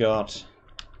then we've got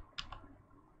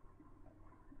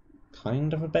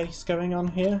kind of a base going on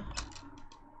here.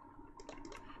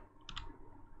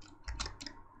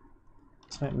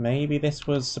 So maybe this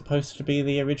was supposed to be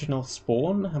the original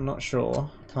spawn? I'm not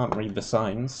sure. Can't read the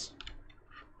signs.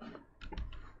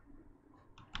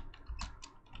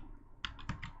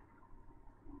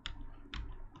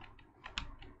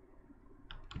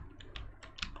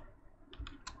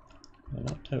 I'm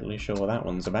not totally sure what that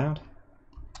one's about.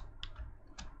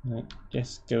 It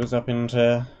just goes up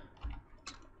into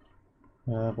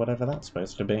whatever that's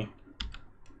supposed to be.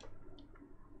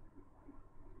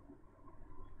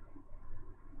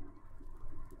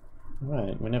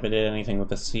 Right, we never did anything with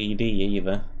the CD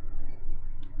either.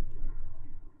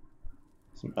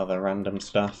 Some other random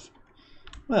stuff.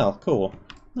 Well, cool.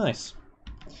 Nice.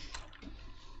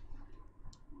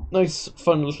 Nice,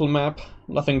 fun little map.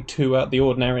 Nothing too out of the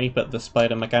ordinary, but the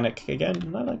spider mechanic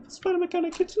again. I like the spider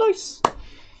mechanic. It's nice.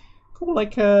 Cool,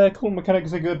 like cool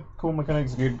mechanics are good. Cool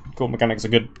mechanics are good. Cool mechanics are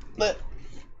good.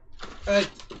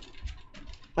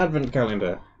 Advent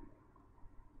calendar.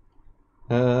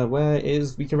 Where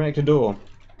is the correct door?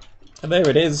 There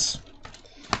it is.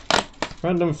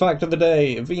 Random fact of the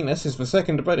day: Venus is the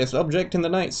second brightest object in the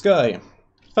night sky.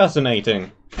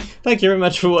 Fascinating. Thank you very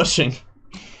much for watching.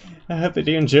 I hope that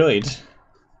you enjoyed.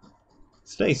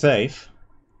 Stay safe.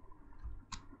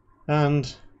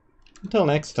 And until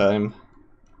next time,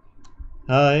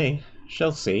 I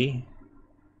shall see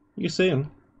you soon.